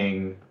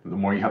bluffing, the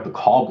more you have to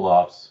call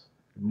bluffs,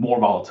 the more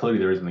volatility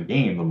there is in the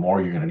game, the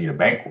more you're gonna need a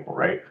bankroll,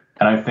 right?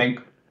 And I think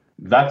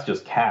that's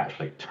just cash.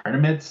 Like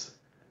tournaments.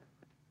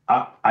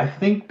 I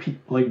think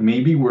like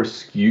maybe we're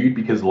skewed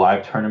because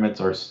live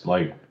tournaments are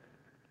like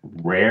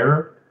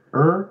rarer,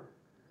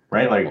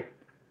 right? Like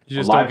you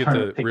just don't get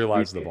to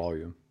realize the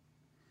volume,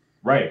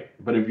 right?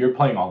 But if you're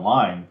playing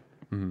online,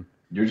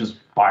 you're just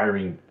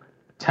firing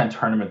 10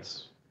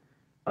 tournaments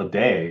a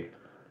day.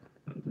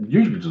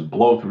 You can just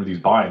blow through these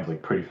binds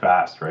like pretty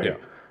fast, right?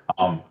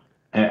 Yeah.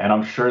 And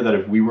I'm sure that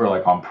if we were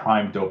like on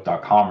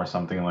PrimeDope.com or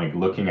something, like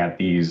looking at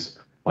these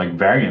like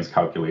variance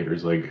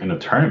calculators, like in a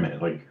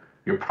tournament, like.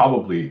 You're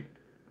probably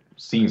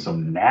seeing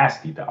some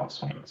nasty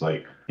downswings.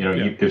 Like, you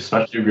know,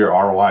 especially if your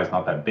ROI is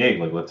not that big.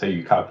 Like, let's say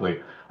you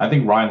calculate, I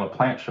think Ryan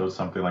LaPlante shows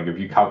something like if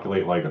you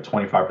calculate like a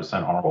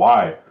 25%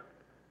 ROI,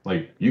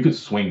 like you could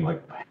swing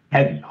like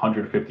heavy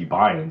 150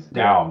 buy-ins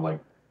down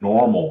like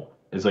normal.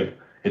 It's like,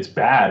 it's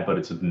bad, but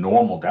it's a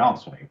normal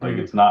downswing. Like,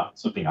 it's not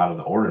something out of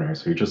the ordinary.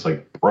 So you're just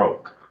like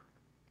broke.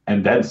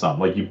 And then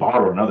some. Like, you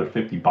borrow another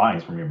 50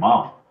 buy-ins from your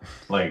mom.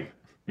 Like,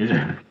 you're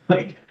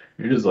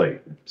just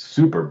like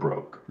super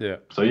broke. Yeah.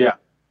 So yeah.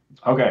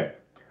 Okay.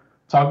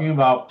 Talking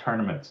about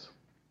tournaments.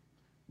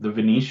 The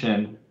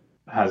Venetian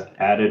has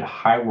added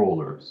high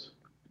rollers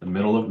in the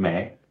middle of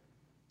May.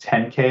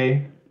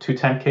 10K, two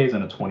 10Ks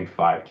and a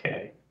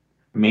 25K.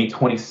 May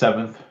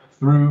 27th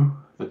through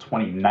the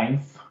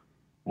 29th.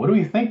 What do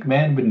we think,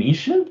 man?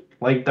 Venetian?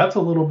 Like, that's a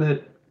little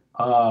bit,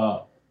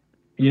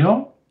 you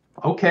know,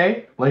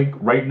 okay. Like,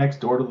 right next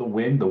door to the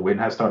Wynn. The Wynn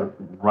has started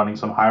running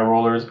some high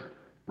rollers.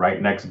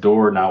 Right next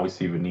door, now we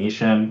see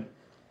Venetian.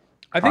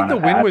 I think the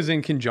Wynn was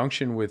in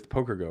conjunction with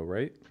PokerGo,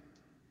 right?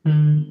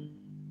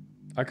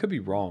 I could be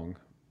wrong.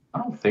 I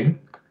don't think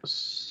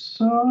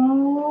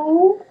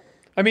so.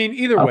 I mean,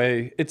 either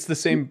way, it's the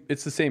same.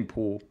 It's the same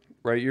pool,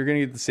 right? You're going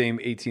to get the same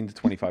 18 to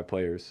 25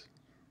 players.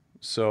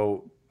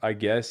 So I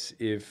guess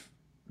if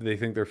they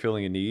think they're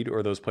filling a need,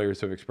 or those players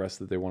have expressed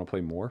that they want to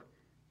play more,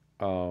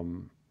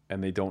 and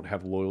they don't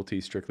have loyalty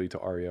strictly to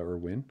Aria or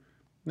Wynn,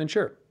 then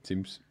sure,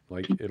 seems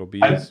like it'll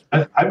be.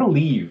 I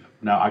believe,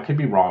 now I could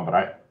be wrong,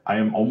 but I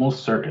am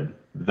almost certain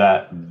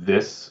that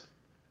this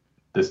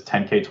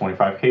 10K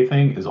 25K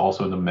thing is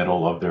also in the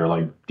middle of their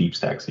like deep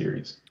stack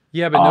series.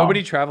 Yeah, but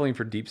nobody traveling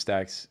for deep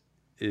stacks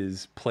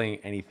is playing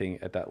anything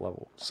at that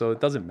level, so it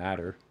doesn't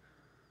matter.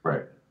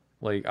 Right.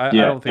 Like I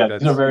don't think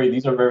that's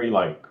these are very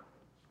like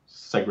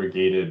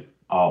segregated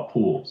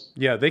pools.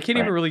 Yeah, they can't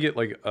even really get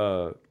like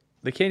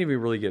they can't even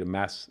really get a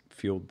mass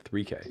field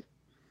 3K.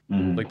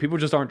 Like people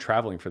just aren't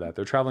traveling for that.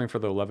 They're traveling for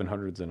the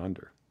 1100s and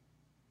under.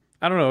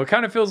 I don't know. It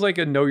kind of feels like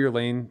a know your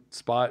lane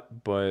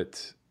spot,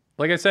 but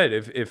like I said,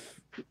 if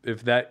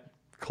that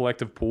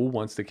collective pool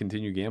wants to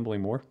continue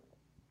gambling more,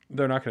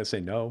 they're not going to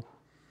say no.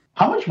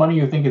 How much money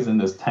do you think is in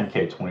this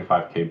 10K,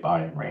 25K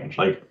buy-in range?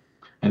 Like,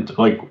 and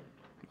like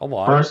a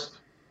lot. First,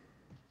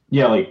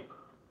 yeah, like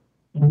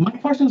my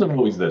questions are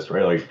always this,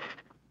 right? Like,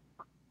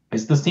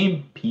 it's the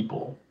same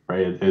people,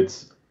 right?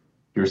 It's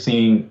you're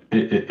seeing,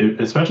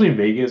 especially in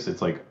Vegas,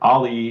 it's like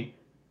Ali,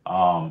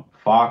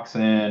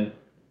 Foxen,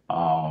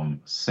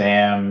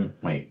 Sam.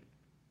 Wait,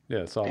 yeah,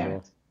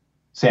 Solverall.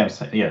 Sam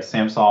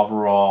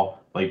Solverall.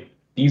 Like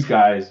these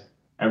guys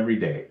every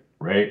day,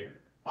 right?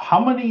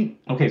 How many?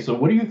 Okay, so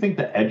what do you think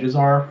the edges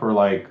are for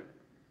like,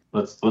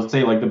 let's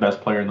say like the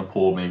best player in the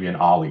pool, maybe an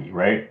Ali,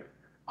 right?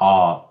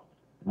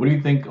 What do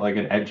you think like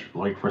an edge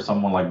like for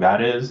someone like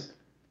that is?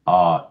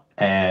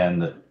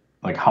 And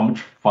like how much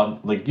fun?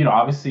 Like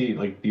obviously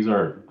like these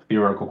are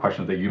theoretical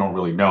questions that you don't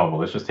really know, but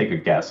let's just take a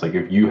guess. Like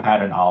if you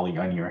had an Ali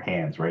on your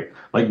hands, right?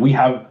 Like we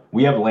have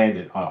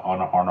landed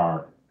on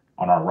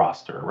our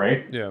roster,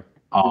 right? Yeah.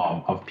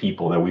 Of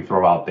people that we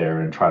throw out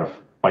there and try to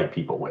fight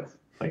people with.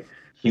 Like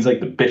he's like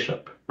the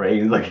bishop,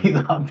 right? He's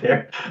out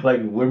there,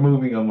 like we're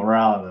moving him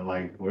around and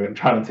like we're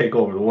trying to take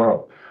over the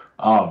world.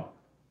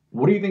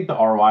 What do you think the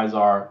ROIs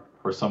are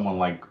for someone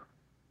like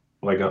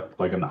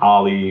an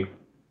Ali?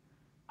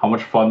 How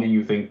much fun do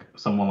you think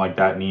someone like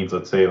that needs?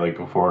 Let's say like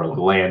for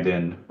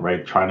Landon,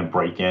 right, trying to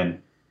break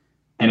in,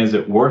 and is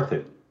it worth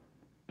it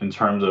in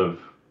terms of,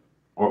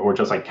 or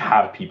just like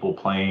have people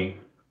playing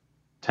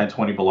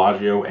 1020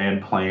 Bellagio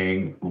and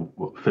playing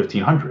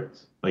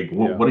 1500s? Like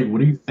what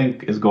do you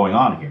think is going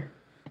on here?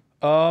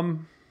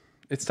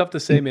 It's tough to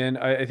say, man.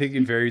 I think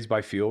it varies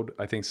by field.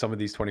 I think some of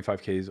these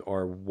 25Ks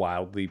are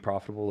wildly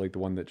profitable, like the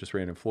one that just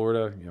ran in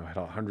Florida, had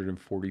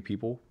 140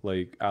 people.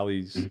 Like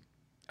Ali's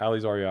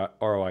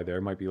ROI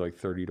there might be like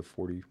 30 to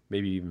 40,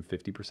 maybe even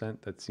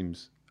 50%. That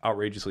seems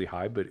outrageously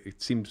high, but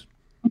it seems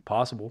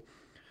possible.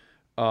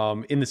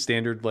 In the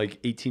standard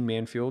like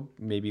 18-man field,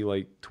 maybe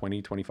like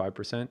 20,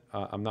 25%.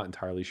 I'm not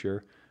entirely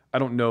sure. I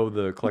don't know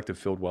the collective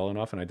field well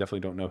enough, and I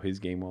definitely don't know his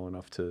game well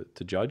enough to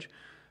judge.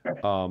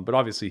 But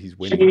obviously he's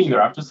winning. Me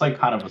neither. I'm just like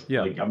kind of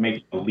like I'm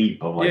making a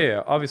leap of like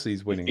obviously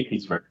he's winning. I think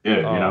he's very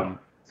good,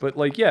 But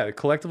like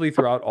collectively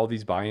throughout all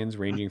these buy-ins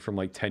ranging from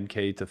like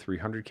 10K to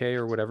 300K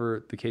or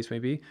whatever the case may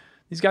be,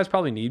 these guys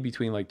probably need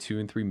between like 2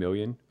 and 3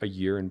 million a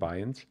year in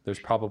buy-ins. There's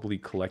probably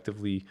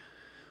collectively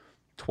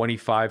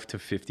 25 to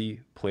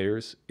 50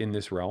 players in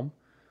this realm.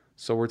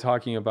 So we're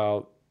talking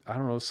about, I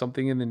don't know,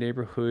 something in the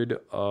neighborhood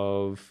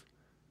of,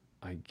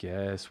 I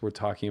guess we're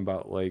talking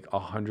about like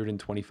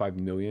 125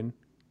 million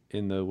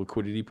in the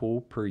liquidity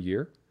pool per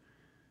year.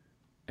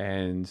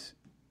 And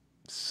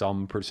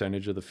some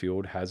percentage of the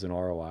field has an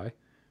ROI.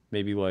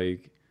 Maybe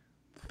like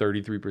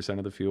 33%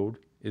 of the field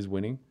is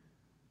winning.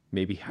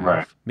 Maybe half.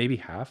 Right. Maybe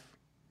half.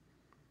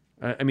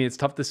 I mean, it's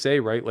tough to say,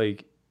 right?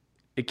 Like,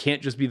 it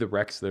can't just be the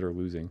Recs that are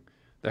losing.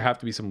 There have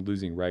to be some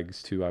losing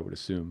regs too, I would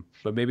assume.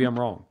 But maybe I'm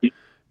wrong.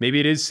 Maybe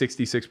it is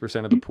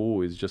 66% of the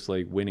pool is just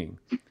like winning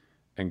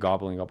and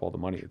gobbling up all the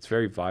money. It's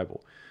very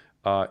viable.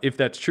 If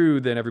that's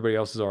true, then everybody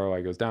else's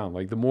ROI goes down.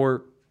 Like the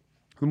more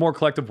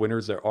collective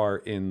winners there are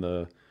in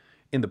the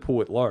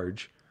pool at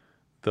large,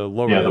 the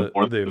lower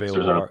the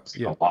available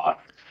are.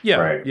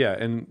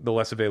 And the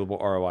less available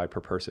ROI per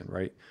person,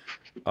 right?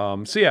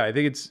 So yeah, I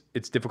think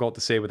it's difficult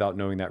to say without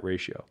knowing that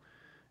ratio.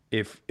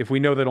 If we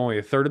know that only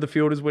a third of the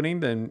field is winning,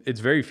 then it's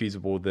very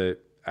feasible that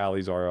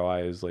Ali's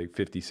ROI is like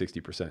 50,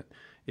 60%.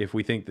 If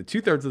we think that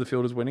 2/3 of the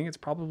field is winning, it's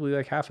probably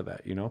like half of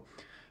that,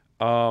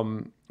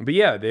 But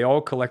yeah, they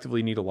all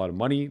collectively need a lot of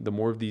money. The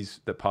more of these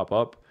that pop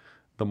up,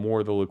 the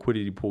more the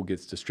liquidity pool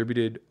gets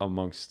distributed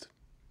amongst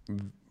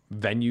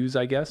venues,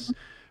 I guess.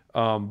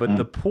 But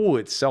the pool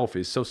itself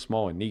is so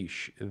small and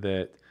niche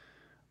that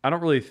I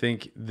don't really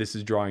think this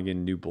is drawing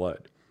in new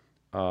blood.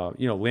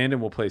 Landon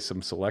will play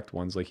some select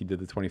ones like he did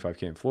the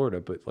 25K in Florida,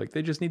 but like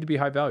they just need to be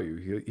high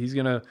value. He's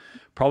gonna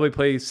probably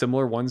play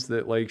similar ones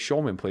that like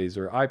Shulman plays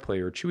or I play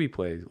or Chewy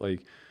plays.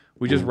 Like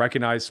we just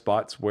recognize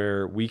spots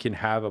where we can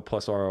have a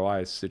plus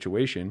ROI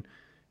situation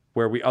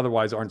where we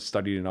otherwise aren't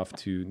studied enough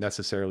to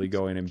necessarily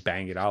go in and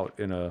bang it out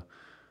in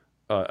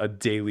a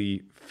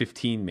daily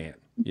 15 man.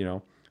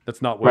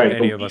 That's not what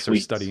any of us are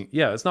studying.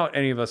 Yeah, that's not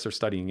any of us are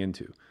studying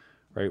into,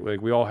 right?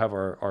 Like we all have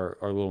our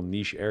little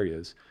niche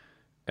areas.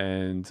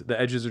 And the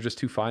edges are just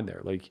too fine there.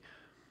 Like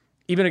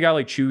even a guy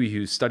like Chewy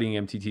who's studying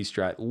MTT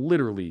strat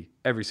literally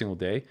every single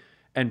day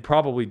and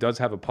probably does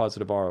have a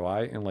positive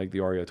ROI in like the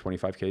REO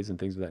 25Ks and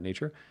things of that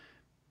nature.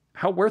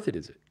 How worth it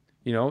is it?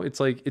 It's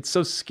like it's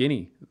so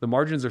skinny. The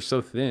margins are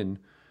so thin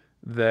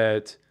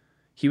that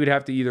he would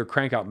have to either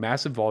crank out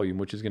massive volume,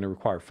 which is going to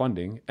require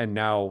funding, and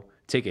now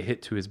take a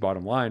hit to his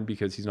bottom line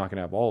because he's not going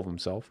to have all of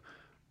himself.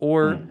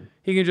 Or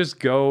he can just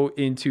go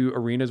into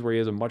arenas where he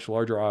has a much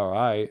larger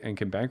ROI and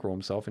can bankroll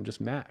himself and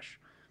just mash.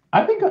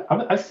 I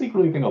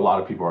secretly think a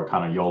lot of people are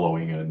kind of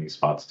YOLOing it in these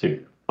spots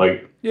too.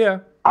 Like, yeah,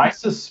 I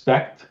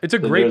suspect it's a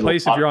great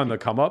place if you're on the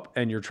come up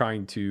and you're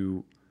trying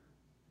to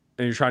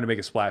make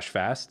a splash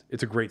fast.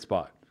 It's a great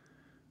spot,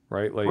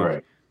 right?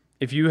 Like,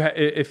 if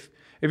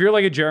you're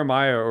like a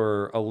Jeremiah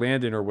or a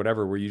Landon or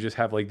whatever, where you just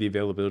have like the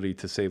availability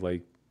to say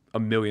like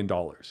 $1 million,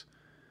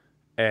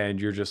 and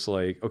you're just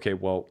like, okay,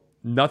 well,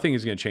 nothing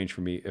is going to change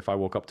for me if I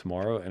woke up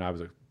tomorrow and I was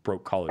a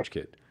broke college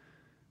kid.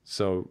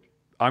 So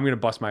I'm going to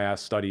bust my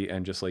ass, study,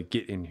 and just like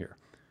get in here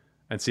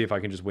and see if I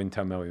can just win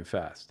 10 million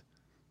fast.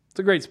 It's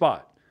a great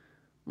spot.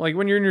 Like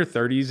when you're in your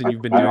 30s and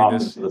you've been doing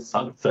this. The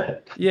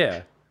sunset.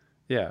 Yeah.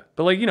 Yeah.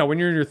 But like, when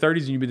you're in your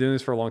 30s and you've been doing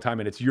this for a long time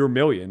and it's your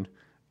million,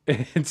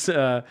 it's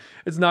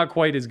not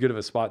quite as good of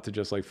a spot to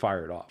just like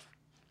fire it off.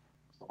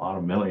 A lot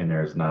of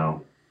millionaires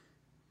now.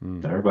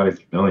 Everybody's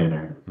a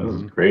millionaire. This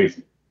is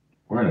crazy.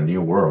 We're in a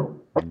new world.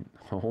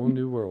 A whole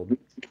new world.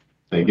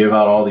 They give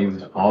out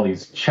all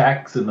these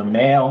checks in the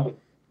mail,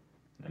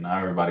 and now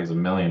everybody's a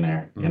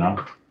millionaire.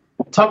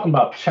 Talking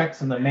about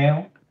checks in the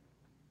mail,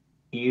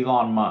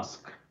 Elon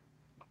Musk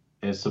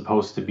is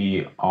supposed to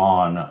be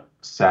on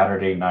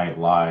Saturday Night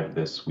Live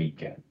this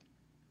weekend.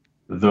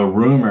 The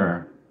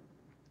rumor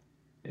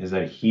is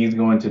that he's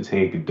going to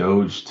take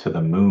Doge to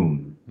the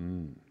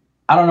moon.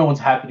 I don't know what's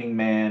happening,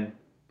 man.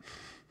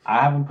 I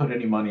haven't put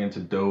any money into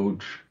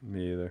Doge.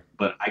 Me either.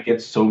 But I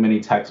get so many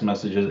text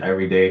messages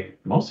every day,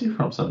 mostly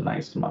from some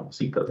nice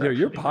mamacitas. Yo,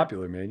 you're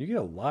popular, man. You get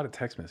a lot of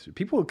text messages.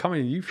 People are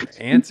coming to you for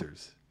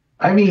answers.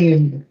 I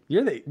mean,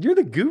 you're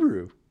the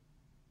guru.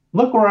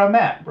 Look where I'm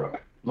at, bro.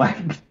 Like,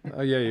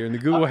 oh yeah, you're in the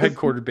Google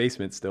headquarters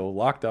basement still,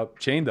 locked up,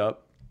 chained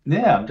up.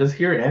 Yeah, I'm just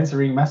here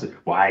answering messages.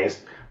 Why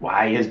is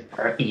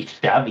Berkey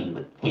shoving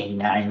with King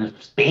Nine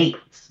of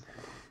Spades?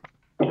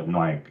 I'm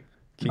like,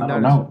 I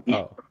don't know.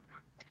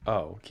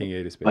 Oh, King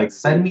 8 of Spades. Like,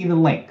 send me the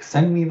link.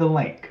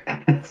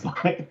 It's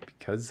like,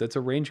 because that's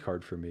a range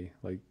card for me.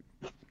 Like,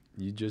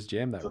 you just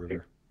jam that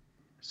river.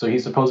 So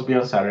he's supposed to be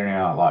on Saturday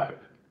Night Live.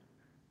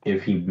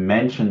 If he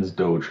mentions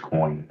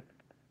Dogecoin,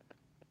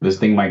 this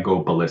thing might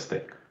go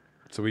ballistic.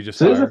 So we just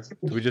buy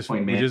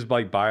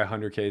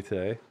 100K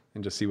today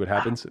and just see what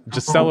happens.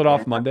 Just sell it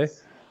off Monday.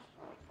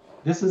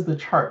 This is the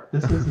chart.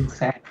 This is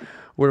insane.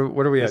 What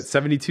are we at?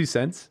 72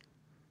 cents?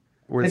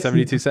 We're at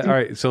 72 cents. All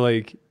right, so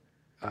like,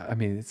 I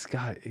mean,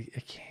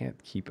 it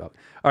can't keep up.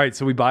 All right,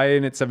 so we buy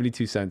in at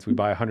 72 cents. We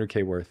buy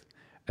 100K worth,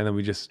 and then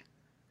we just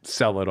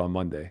sell it on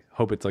Monday.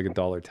 Hope it's like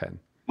 $1.10.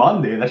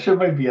 Monday? That shit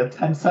might be at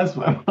 10 cents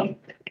by Monday.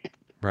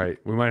 Right.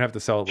 We might have to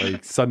sell it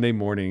like Sunday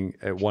morning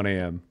at 1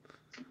 a.m.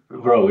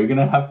 Bro, we're going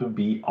to have to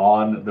be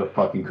on the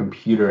fucking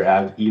computer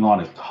as Elon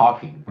is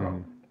talking,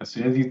 bro. As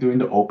soon as he's doing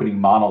the opening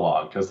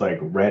monologue, just like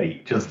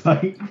ready. Just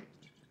like...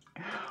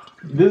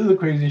 This is the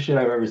craziest shit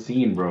I've ever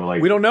seen, bro.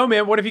 Like, we don't know,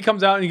 man. What if he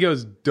comes out and he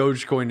goes,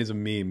 Dogecoin is a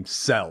meme,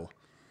 sell?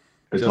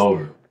 It's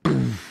over.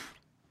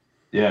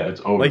 Yeah, it's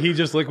over. Like he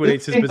just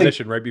liquidates his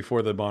position right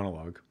before the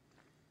monologue.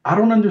 I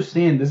don't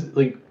understand this.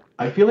 Like,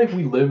 I feel like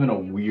we live in a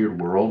weird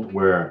world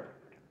where,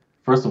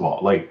 first of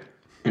all, like,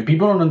 if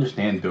people don't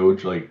understand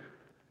Doge, like,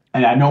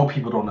 and I know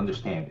people don't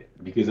understand it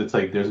because it's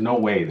like there's no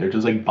way they're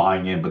just like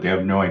buying in, but they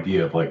have no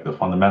idea of like the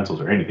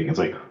fundamentals or anything. It's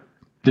like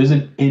there's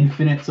an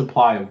infinite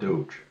supply of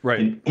Doge,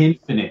 right? An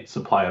infinite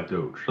supply of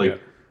Doge.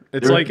 Like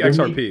it's like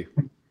XRP.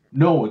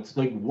 No, it's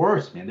like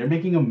worse, man. They're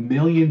making 1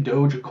 million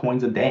Doge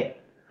coins a day.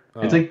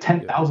 It's like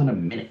 10,000 a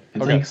minute.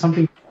 It's like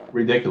something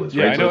ridiculous.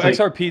 Yeah, right? I know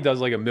XRP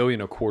does like 1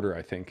 million a quarter,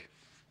 I think.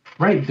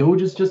 Right,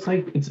 Doge is just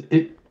like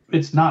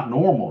it's not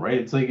normal, right?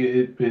 It's like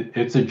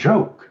it's a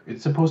joke.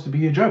 It's supposed to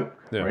be a joke,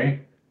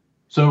 right?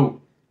 So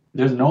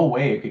there's no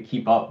way it could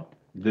keep up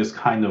this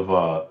kind of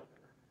a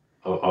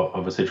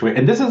situation.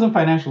 And this isn't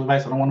financial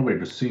advice. I don't want anybody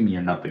to sue me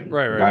or nothing.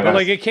 Right. But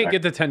like it can't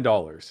get to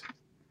 $10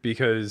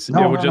 because it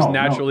will just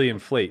naturally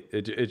inflate.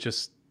 It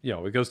just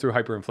it goes through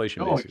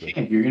hyperinflation. Basically. It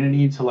can't. You're gonna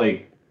need to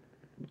like.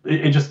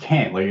 It just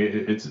can't. Like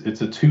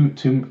it's a too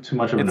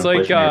much of an inflation.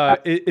 It's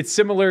like it's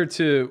similar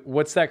to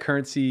what's that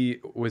currency?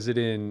 Was it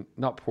in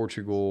not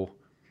Portugal?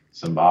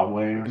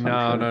 Zimbabwe or No,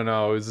 something? no,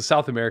 no. It was a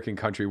South American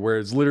country where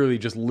it's literally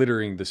just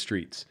littering the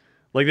streets.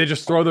 Like they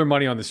just throw their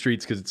money on the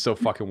streets because it's so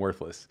fucking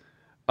worthless.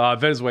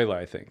 Venezuela,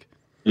 I think.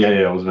 Yeah,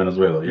 it was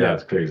Venezuela. Yeah, Yeah.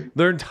 it's crazy.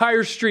 Their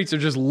entire streets are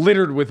just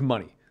littered with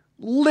money.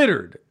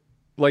 Littered.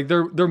 Like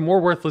they're more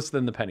worthless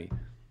than the penny.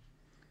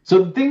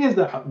 So the thing is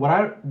that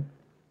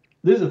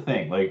this is the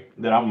thing like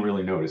that I'm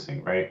really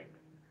noticing, right?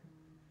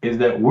 Is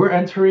that we're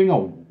entering a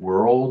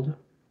world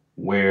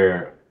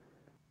where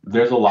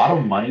there's a lot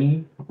of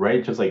money,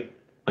 right? Just like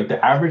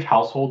the average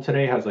household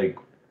today has like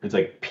it's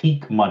like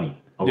peak money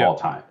of Yeah. all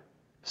time.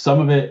 Some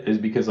of it is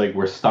because like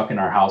we're stuck in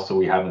our house, so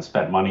we haven't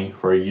spent money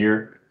for a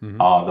year. The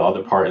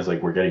other part is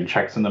like we're getting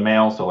checks in the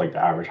mail, so like the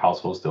average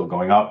household is still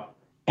going up.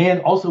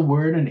 And also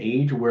we're in an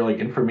age where like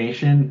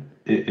information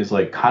is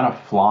like kind of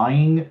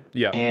flying.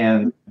 Yeah.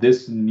 And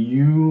this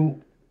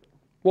new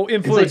Well, like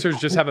influencers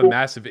just have a cool.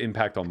 massive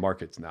impact on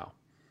markets now,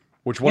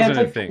 which Yeah, wasn't it's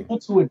a like thing. cool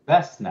to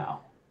invest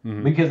now.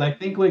 Because I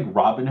think like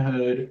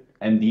Robinhood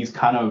and these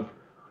kind of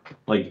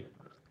like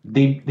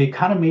they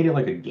kind of made it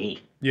like a game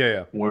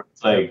Yeah. where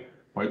it's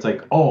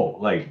like oh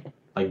like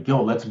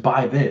yo let's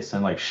buy this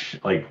and like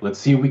let's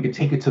see if we can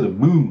take it to the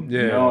moon,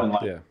 Yeah. you know, and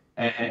like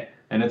Yeah.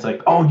 and it's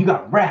like oh you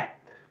got wrecked,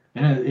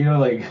 and you know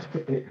like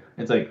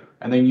it's like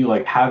and then you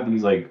like have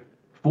these like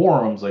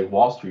forums like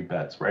Wall Street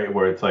Bets, right,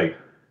 where it's like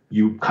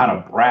you kind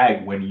of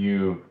brag when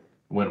you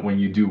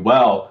do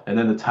well, and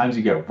then the times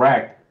you get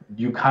wrecked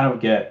you kind of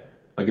get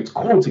like it's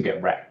cool to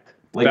get wrecked,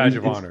 like Badge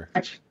of it's honor.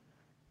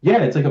 yeah,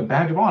 it's like a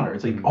badge of honor.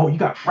 It's like, oh, you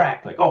got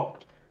wrecked. Like, oh,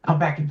 come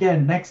back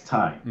again next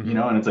time. You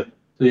know, and it's like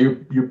so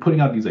you're putting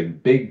out these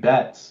like big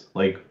bets,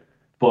 like,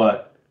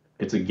 but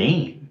it's a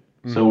game.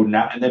 So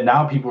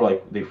now people are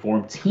like they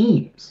form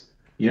teams.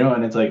 You know,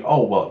 and it's like,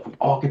 oh well, if we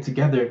all get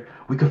together,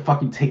 we could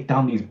fucking take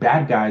down these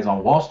bad guys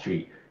on Wall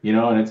Street. You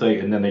know, and it's like,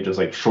 and then they just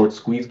like short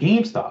squeeze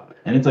GameStop,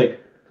 and it's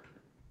like,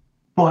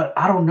 but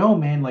I don't know,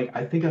 man. Like,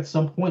 I think at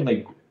some point,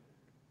 like,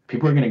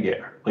 people are gonna get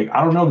like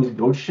I don't know, this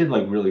Doge shit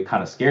like really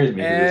kind of scares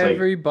me. 'Cause it's like,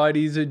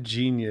 Everybody's a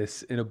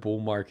genius in a bull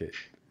market,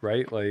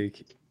 right?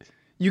 Like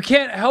you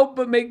can't help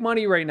but make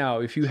money right now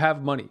if you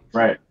have money.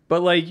 right.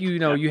 But like you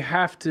know, you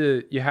have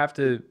to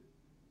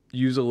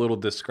use a little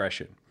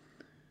discretion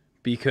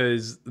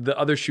because the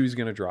other shoe's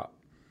going to drop.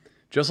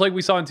 Just like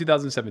we saw in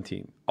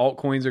 2017,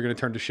 altcoins are going to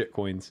turn to shit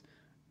coins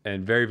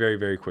and very very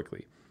very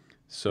quickly.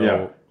 So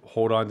Yeah.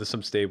 hold on to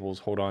some stables,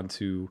 hold on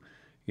to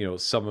you know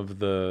some of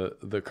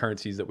the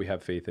currencies that we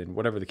have faith in,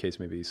 whatever the case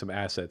may be, some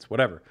assets,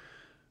 whatever.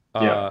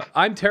 Yeah.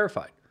 I'm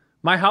terrified.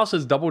 My house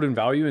has doubled in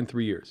value in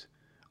 3 years.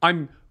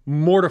 I'm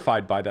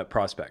mortified by that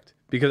prospect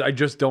because I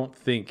just don't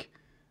think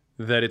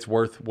that it's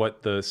worth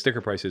what the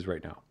sticker price is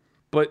right now.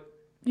 But,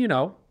 you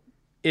know,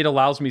 it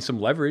allows me some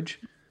leverage.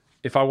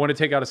 If I want to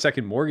take out a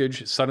second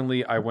mortgage,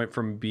 suddenly I went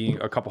from being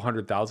a couple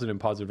 $100,000 in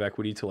positive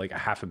equity to like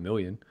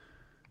 $500,000.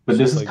 But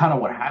this is like- kind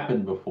of what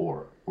happened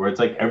before, where it's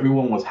like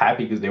everyone was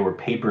happy because they were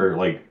paper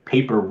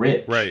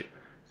rich. Right.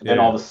 And then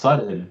Yeah. all of a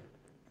sudden,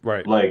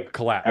 Right. like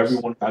Collapse.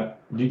 everyone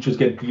you just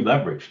get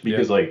deleveraged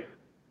because Yeah. like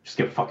just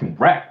get fucking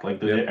wrecked.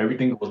 Like Yeah.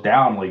 everything goes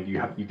down, like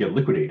you get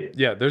liquidated.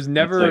 Yeah, there's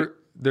never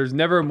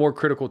a more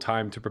critical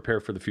time to prepare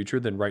for the future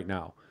than right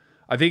now.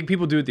 I think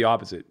people do it the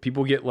opposite.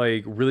 People get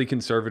like really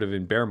conservative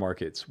in bear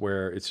markets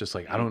where it's just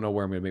like, I don't know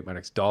where I'm going to make my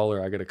next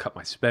dollar. I got to cut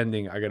my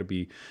spending. I got to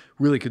be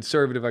really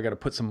conservative. I got to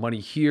put some money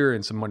here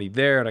and some money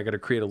there. And I got to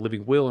create a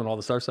living will and all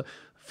this other stuff.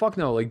 Fuck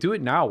no. Like do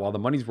it now while the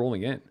money's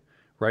rolling in,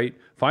 right?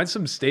 Find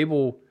some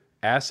stable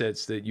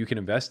assets that you can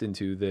invest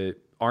into that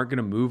aren't going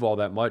to move all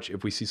that much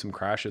if we see some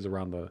crashes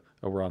around the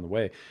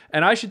way.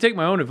 And I should take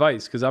my own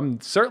advice because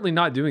I'm certainly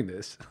not doing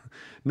this.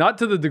 Not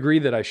to the degree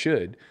that I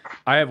should.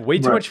 I have way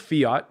too Right. much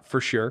fiat for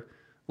sure.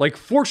 Like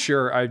for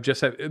sure, I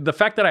just have the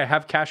fact that I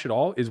have cash at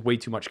all is way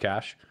too much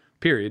cash.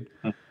 Period.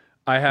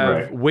 I have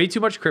Right. way too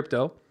much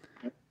crypto,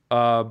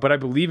 but I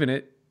believe in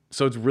it,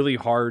 so it's really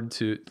hard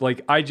to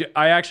like. I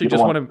actually You just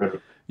don't want want to.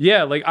 to-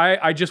 Yeah, like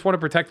I just want to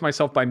protect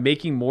myself by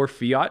making more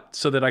fiat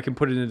so that I can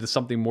put it into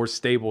something more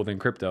stable than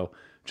crypto,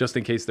 just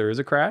in case there is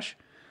a crash.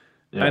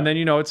 Yeah. And then,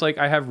 you know, it's like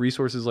I have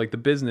resources like the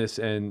business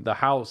and the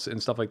house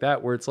and stuff like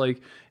that where it's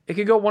like it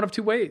could go one of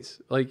two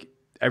ways. Like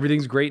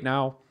everything's great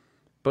now,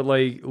 but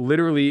like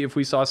literally if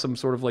we saw some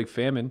sort of like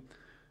famine,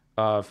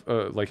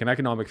 like an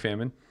economic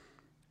famine,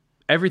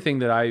 everything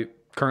that I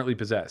currently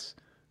possess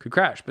could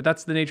crash. But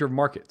that's the nature of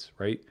markets,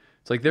 right?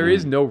 It's like there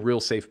is no real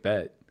safe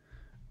bet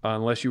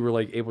unless you were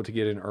like able to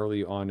get in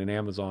early on an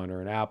Amazon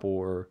or an Apple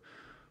or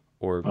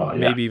yeah.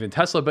 maybe even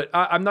Tesla. But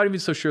I'm not even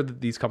so sure that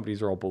these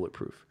companies are all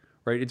bulletproof,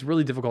 right? It's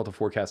really difficult to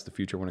forecast the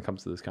future when it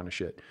comes to this kind of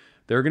shit.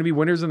 There are going to be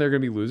winners and there are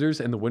going to be losers,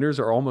 and the winners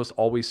are almost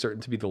always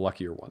certain to be the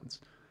luckier ones.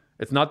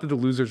 It's not that the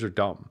losers are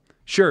dumb.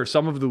 Sure,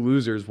 some of the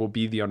losers will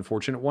be the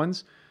unfortunate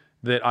ones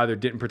that either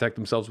didn't protect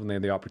themselves when they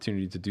had the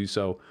opportunity to do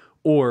so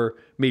or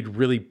made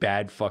really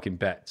bad fucking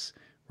bets,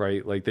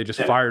 right? Like they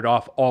just fired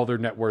off all their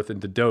net worth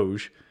into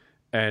Doge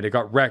and it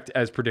got wrecked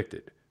as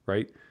predicted,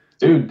 right?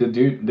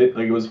 Dude,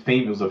 like it was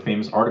famous. It was a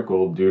famous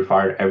article. Dude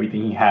fired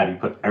everything he had. He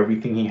put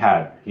everything he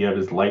had. He had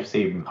his life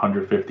saving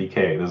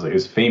 150K. This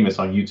is famous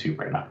on YouTube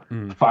right now.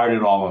 Mm. Fired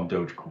it all on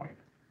Dogecoin.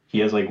 He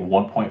has like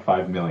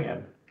 1.5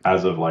 million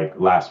as of like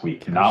last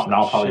week. Now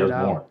probably has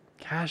more.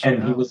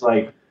 And he was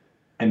like,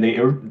 and they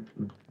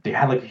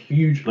had like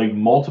huge, like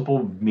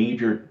multiple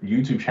major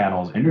YouTube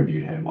channels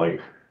interviewed him. Like,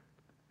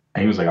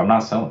 and he was like, I'm not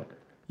selling.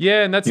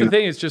 Yeah, and that's the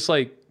thing. It's just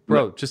like,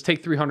 bro, just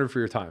take 300 for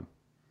your time.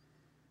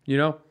 You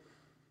know?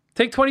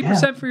 Take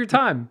 20% for your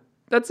time.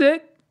 That's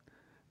it.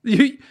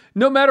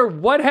 No matter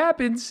what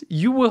happens,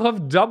 you will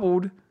have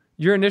doubled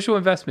your initial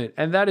investment.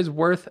 And that is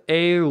worth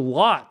a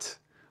lot.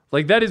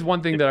 Like, that is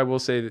one thing that I will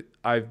say that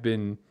I've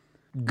been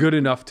good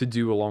enough to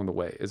do along the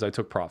way, is I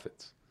took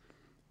profits.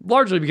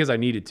 Largely because I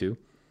needed to,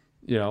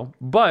 you know.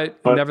 But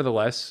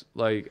nevertheless,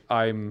 like,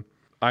 I'm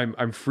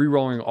free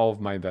rolling all of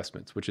my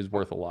investments, which is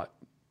worth a lot,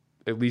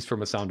 at least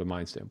from a sound of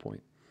mind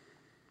standpoint.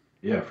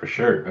 Yeah, for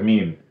sure. I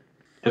mean,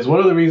 it's one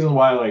of the reasons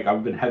why, like,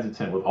 I've been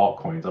hesitant with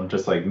altcoins. I'm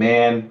just like,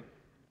 man,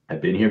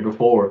 I've been here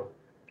before.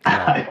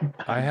 Yeah.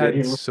 I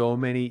had so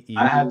many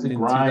ETH in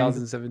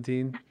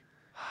 2017.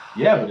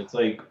 Yeah, but it's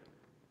like,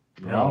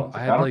 you know, I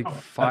had like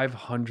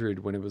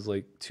 500 when it was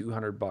like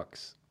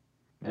 $200.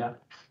 Yeah.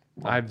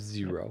 I have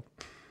zero.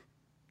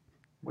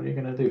 What are you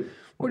gonna do?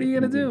 What are you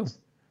gonna do?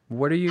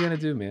 What are you gonna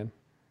do, man?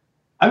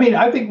 I mean,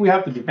 I think we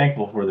have to be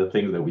thankful for the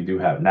things that we do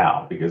have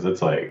now, because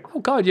it's like, oh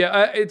god,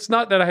 yeah. It's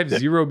not that I have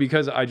zero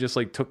because I just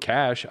like took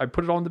cash. I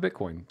put it all into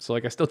Bitcoin, so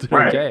like I still did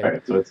okay.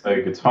 Right. So it's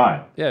like it's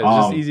fine. Yeah,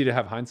 it's just easy to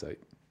have hindsight.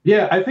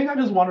 Yeah, I think I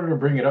just wanted to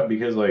bring it up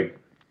because, like,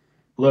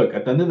 look,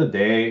 at the end of the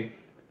day,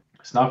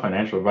 it's not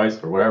financial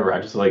advice or whatever.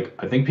 I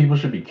think people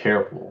should be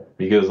careful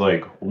because,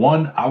 like,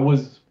 one, I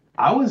was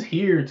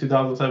here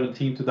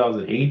 2017,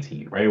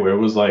 2018, right, where it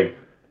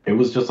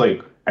was just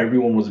like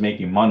everyone was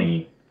making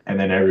money and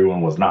then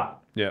everyone was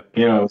not. Yeah.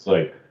 You know, it's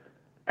like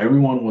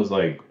everyone was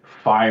like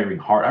firing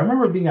hard. I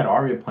remember being at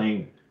Aria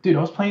playing, dude,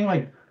 I was playing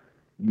like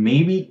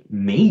maybe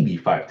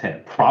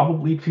 510,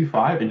 probably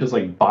 2.5, and just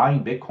like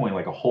buying Bitcoin,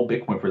 like a whole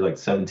Bitcoin for like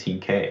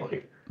 17K,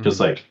 like just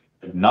like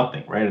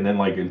nothing, right? And then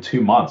like in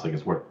 2 months, like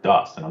it's worth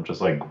dust, and I'm just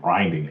like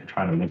grinding and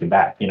trying to make it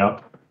back, you know?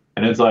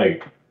 And it's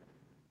like,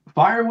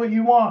 fire what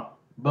you want,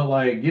 but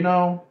like, you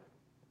know,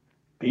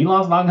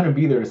 Elon's not gonna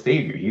be there to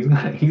save you. He's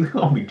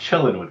gonna be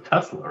chilling with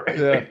Tesla, right?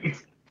 Yeah.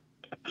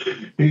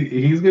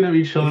 He's gonna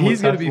be chilling.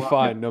 He's gonna be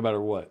fine no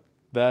matter what.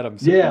 That I'm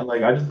saying. Yeah,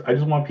 like I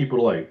just want people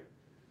to, like,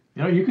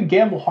 you know, you can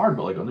gamble hard,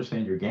 but like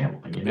understand you're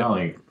gambling. You know,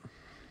 like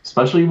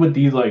especially with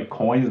these like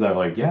coins that,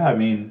 like, yeah, I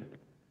mean,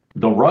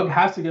 the rug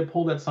has to get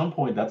pulled at some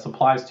point. That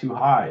supply's too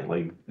high.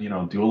 Like, you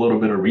know, do a little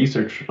bit of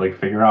research, like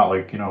figure out,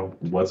 like, you know,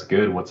 what's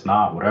good, what's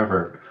not,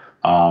 whatever.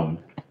 I'm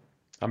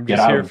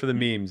just here for the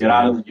memes. Get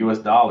out of the US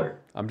dollar.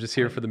 I'm just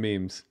here for the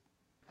memes.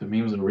 The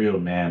memes are real,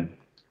 man.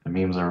 The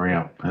memes are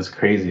real. It's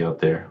crazy out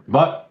there.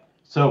 But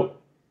so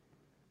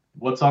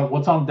what's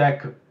on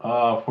deck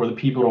for the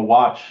people to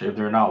watch if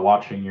they're not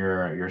watching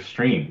your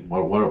stream?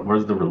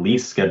 Where's the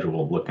release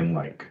schedule looking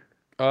like?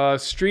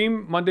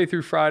 Stream Monday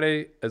through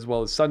Friday as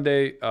well as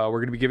Sunday. We're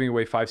going to be giving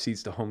away 5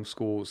 seats to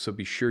homeschool, so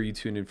be sure you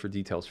tune in for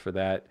details for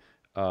that.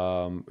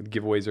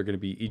 Giveaways are going to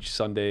be each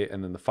Sunday,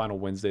 and then the final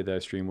Wednesday that I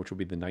stream, which will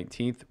be the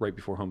 19th, right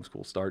before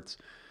homeschool starts.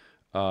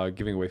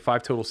 Giving away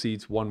 5 total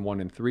seats, 1, 1,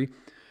 and 3.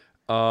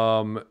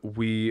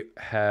 We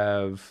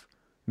have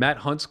Matt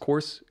Hunt's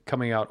course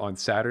coming out on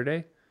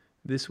Saturday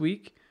this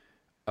week.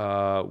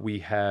 We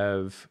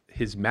have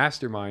his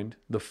mastermind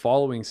the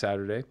following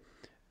Saturday,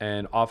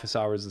 and office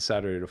hours the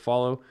Saturday to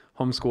follow.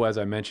 Homeschool, as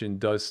I mentioned,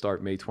 does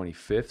start May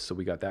 25th, so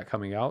we got that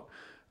coming out.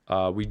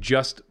 We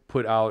just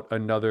put out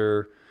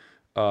another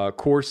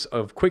course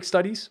of quick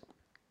studies.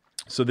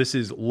 So this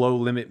is low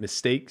limit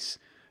mistakes.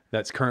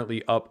 That's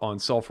currently up on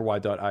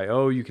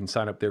solveforwhy.io. You can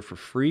sign up there for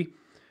free.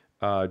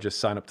 Just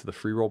sign up to the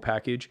free roll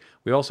package.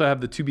 We also have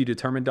the To Be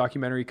Determined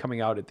documentary coming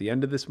out at the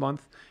end of this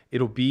month.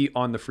 It'll be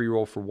on the free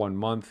roll for 1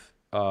 month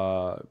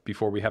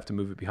before we have to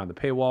move it behind the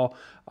paywall.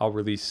 I'll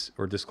release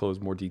or disclose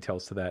more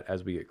details to that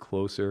as we get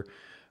closer.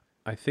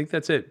 I think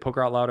that's it.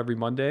 Poker Out Loud every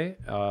Monday.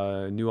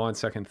 New on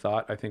Second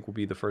Thought, I think, will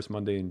be the first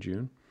Monday in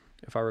June,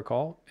 if I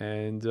recall.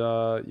 And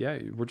yeah,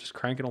 we're just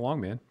cranking along,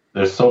 man.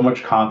 There's so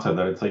much content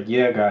that it's like,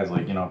 yeah, guys,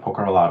 like, you know,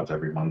 Poker Out Loud is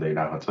every Monday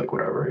now. It's like,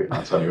 whatever, you know,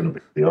 it's not even a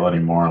big deal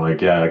anymore. Like,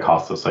 yeah, it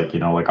costs us like, you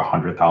know, like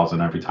 100,000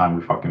 every time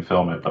we fucking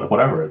film it, but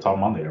whatever, it's on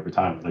Monday every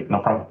time. Like, no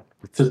problem.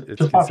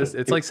 Just watch it.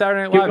 It's like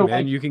Saturday Night Live,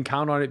 man. You can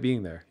count on it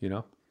being there, you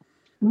know?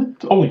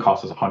 It only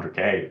costs us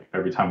 100K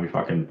every time we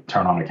fucking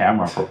turn on a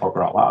camera for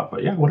Poker Out Loud.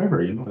 But yeah,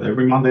 whatever, you know,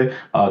 every Monday,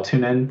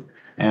 tune in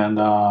and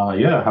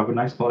yeah, have a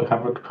nice,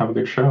 have a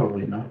good show,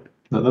 you know.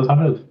 That's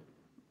how it is.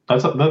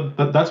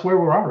 That's where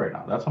we're at right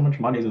now. That's how much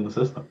money's in the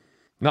system.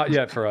 Not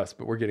yet for us,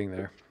 but we're getting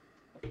there.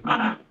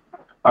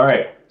 All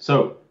right.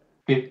 So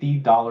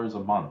 $50 a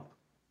month.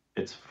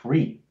 It's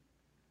free.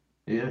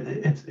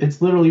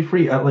 It's literally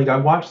free. Like, I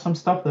watched some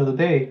stuff the other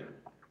day.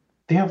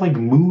 They have like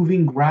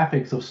moving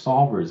graphics of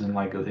solvers and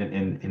like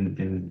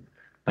in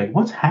like,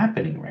 what's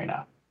happening right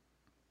now?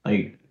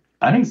 Like,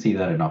 I didn't see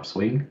that in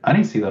Upswing. I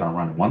didn't see that on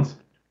Run Once.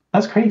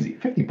 That's crazy.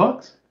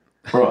 $50,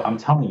 bro. I'm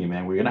telling you,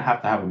 man. We're gonna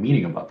have to have a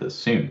meeting about this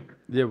soon.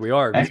 Yeah, we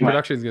are. This Anyway.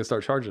 production is gonna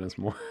start charging us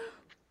more.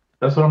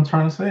 That's what I'm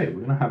trying to say.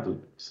 We're gonna have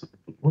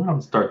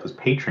to start this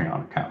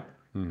Patreon account.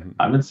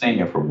 I've been saying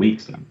it for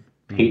weeks now.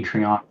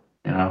 Patreon,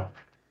 you know,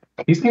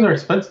 these things are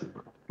expensive,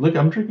 bro. Look,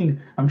 I'm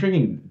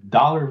drinking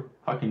dollar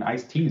fucking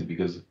iced teas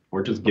because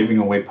we're just giving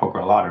away Poker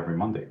a lot every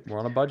Monday. We're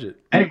on a budget.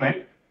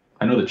 Anyway,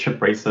 I know the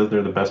Chip Race says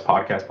they're the best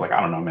podcast, but like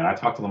I don't know, man. I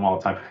talk to them all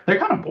the time. They're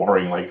kind of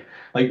boring.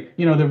 Like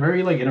you know, they're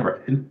very like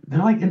they're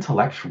like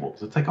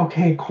intellectuals. It's like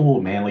okay, cool,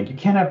 man. Like you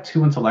can't have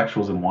two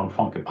intellectuals in one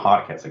fucking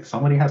podcast. Like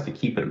somebody has to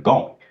keep it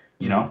going,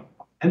 you know.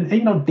 And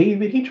you know,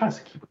 David, he tries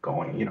to keep it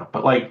going, you know,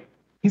 but like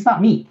he's not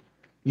me,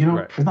 you know.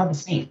 Right. It's not the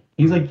same.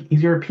 He's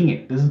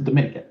European. This is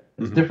Dominican.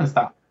 It's different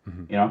style,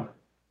 you know.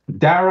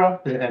 Dara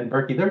and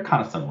Berkey, they're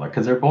kind of similar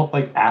because they're both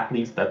like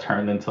athletes that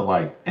turned into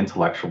like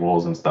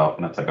intellectuals and stuff.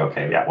 And it's like,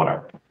 okay, yeah,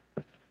 whatever.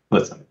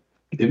 Listen,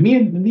 if me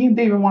and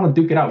David want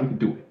to duke it out, we can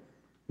do it.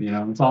 You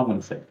know, that's all I'm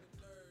gonna say.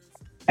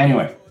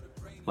 Anyway,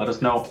 let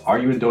us know. Are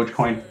you in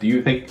Dogecoin? Do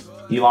you think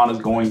Elon is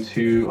going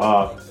to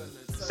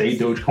say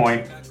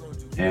Dogecoin?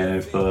 And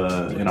if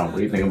you know, what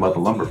do you think about the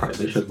lumber price?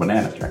 It's just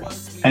bananas right now.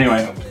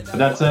 Anyway, with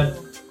that said,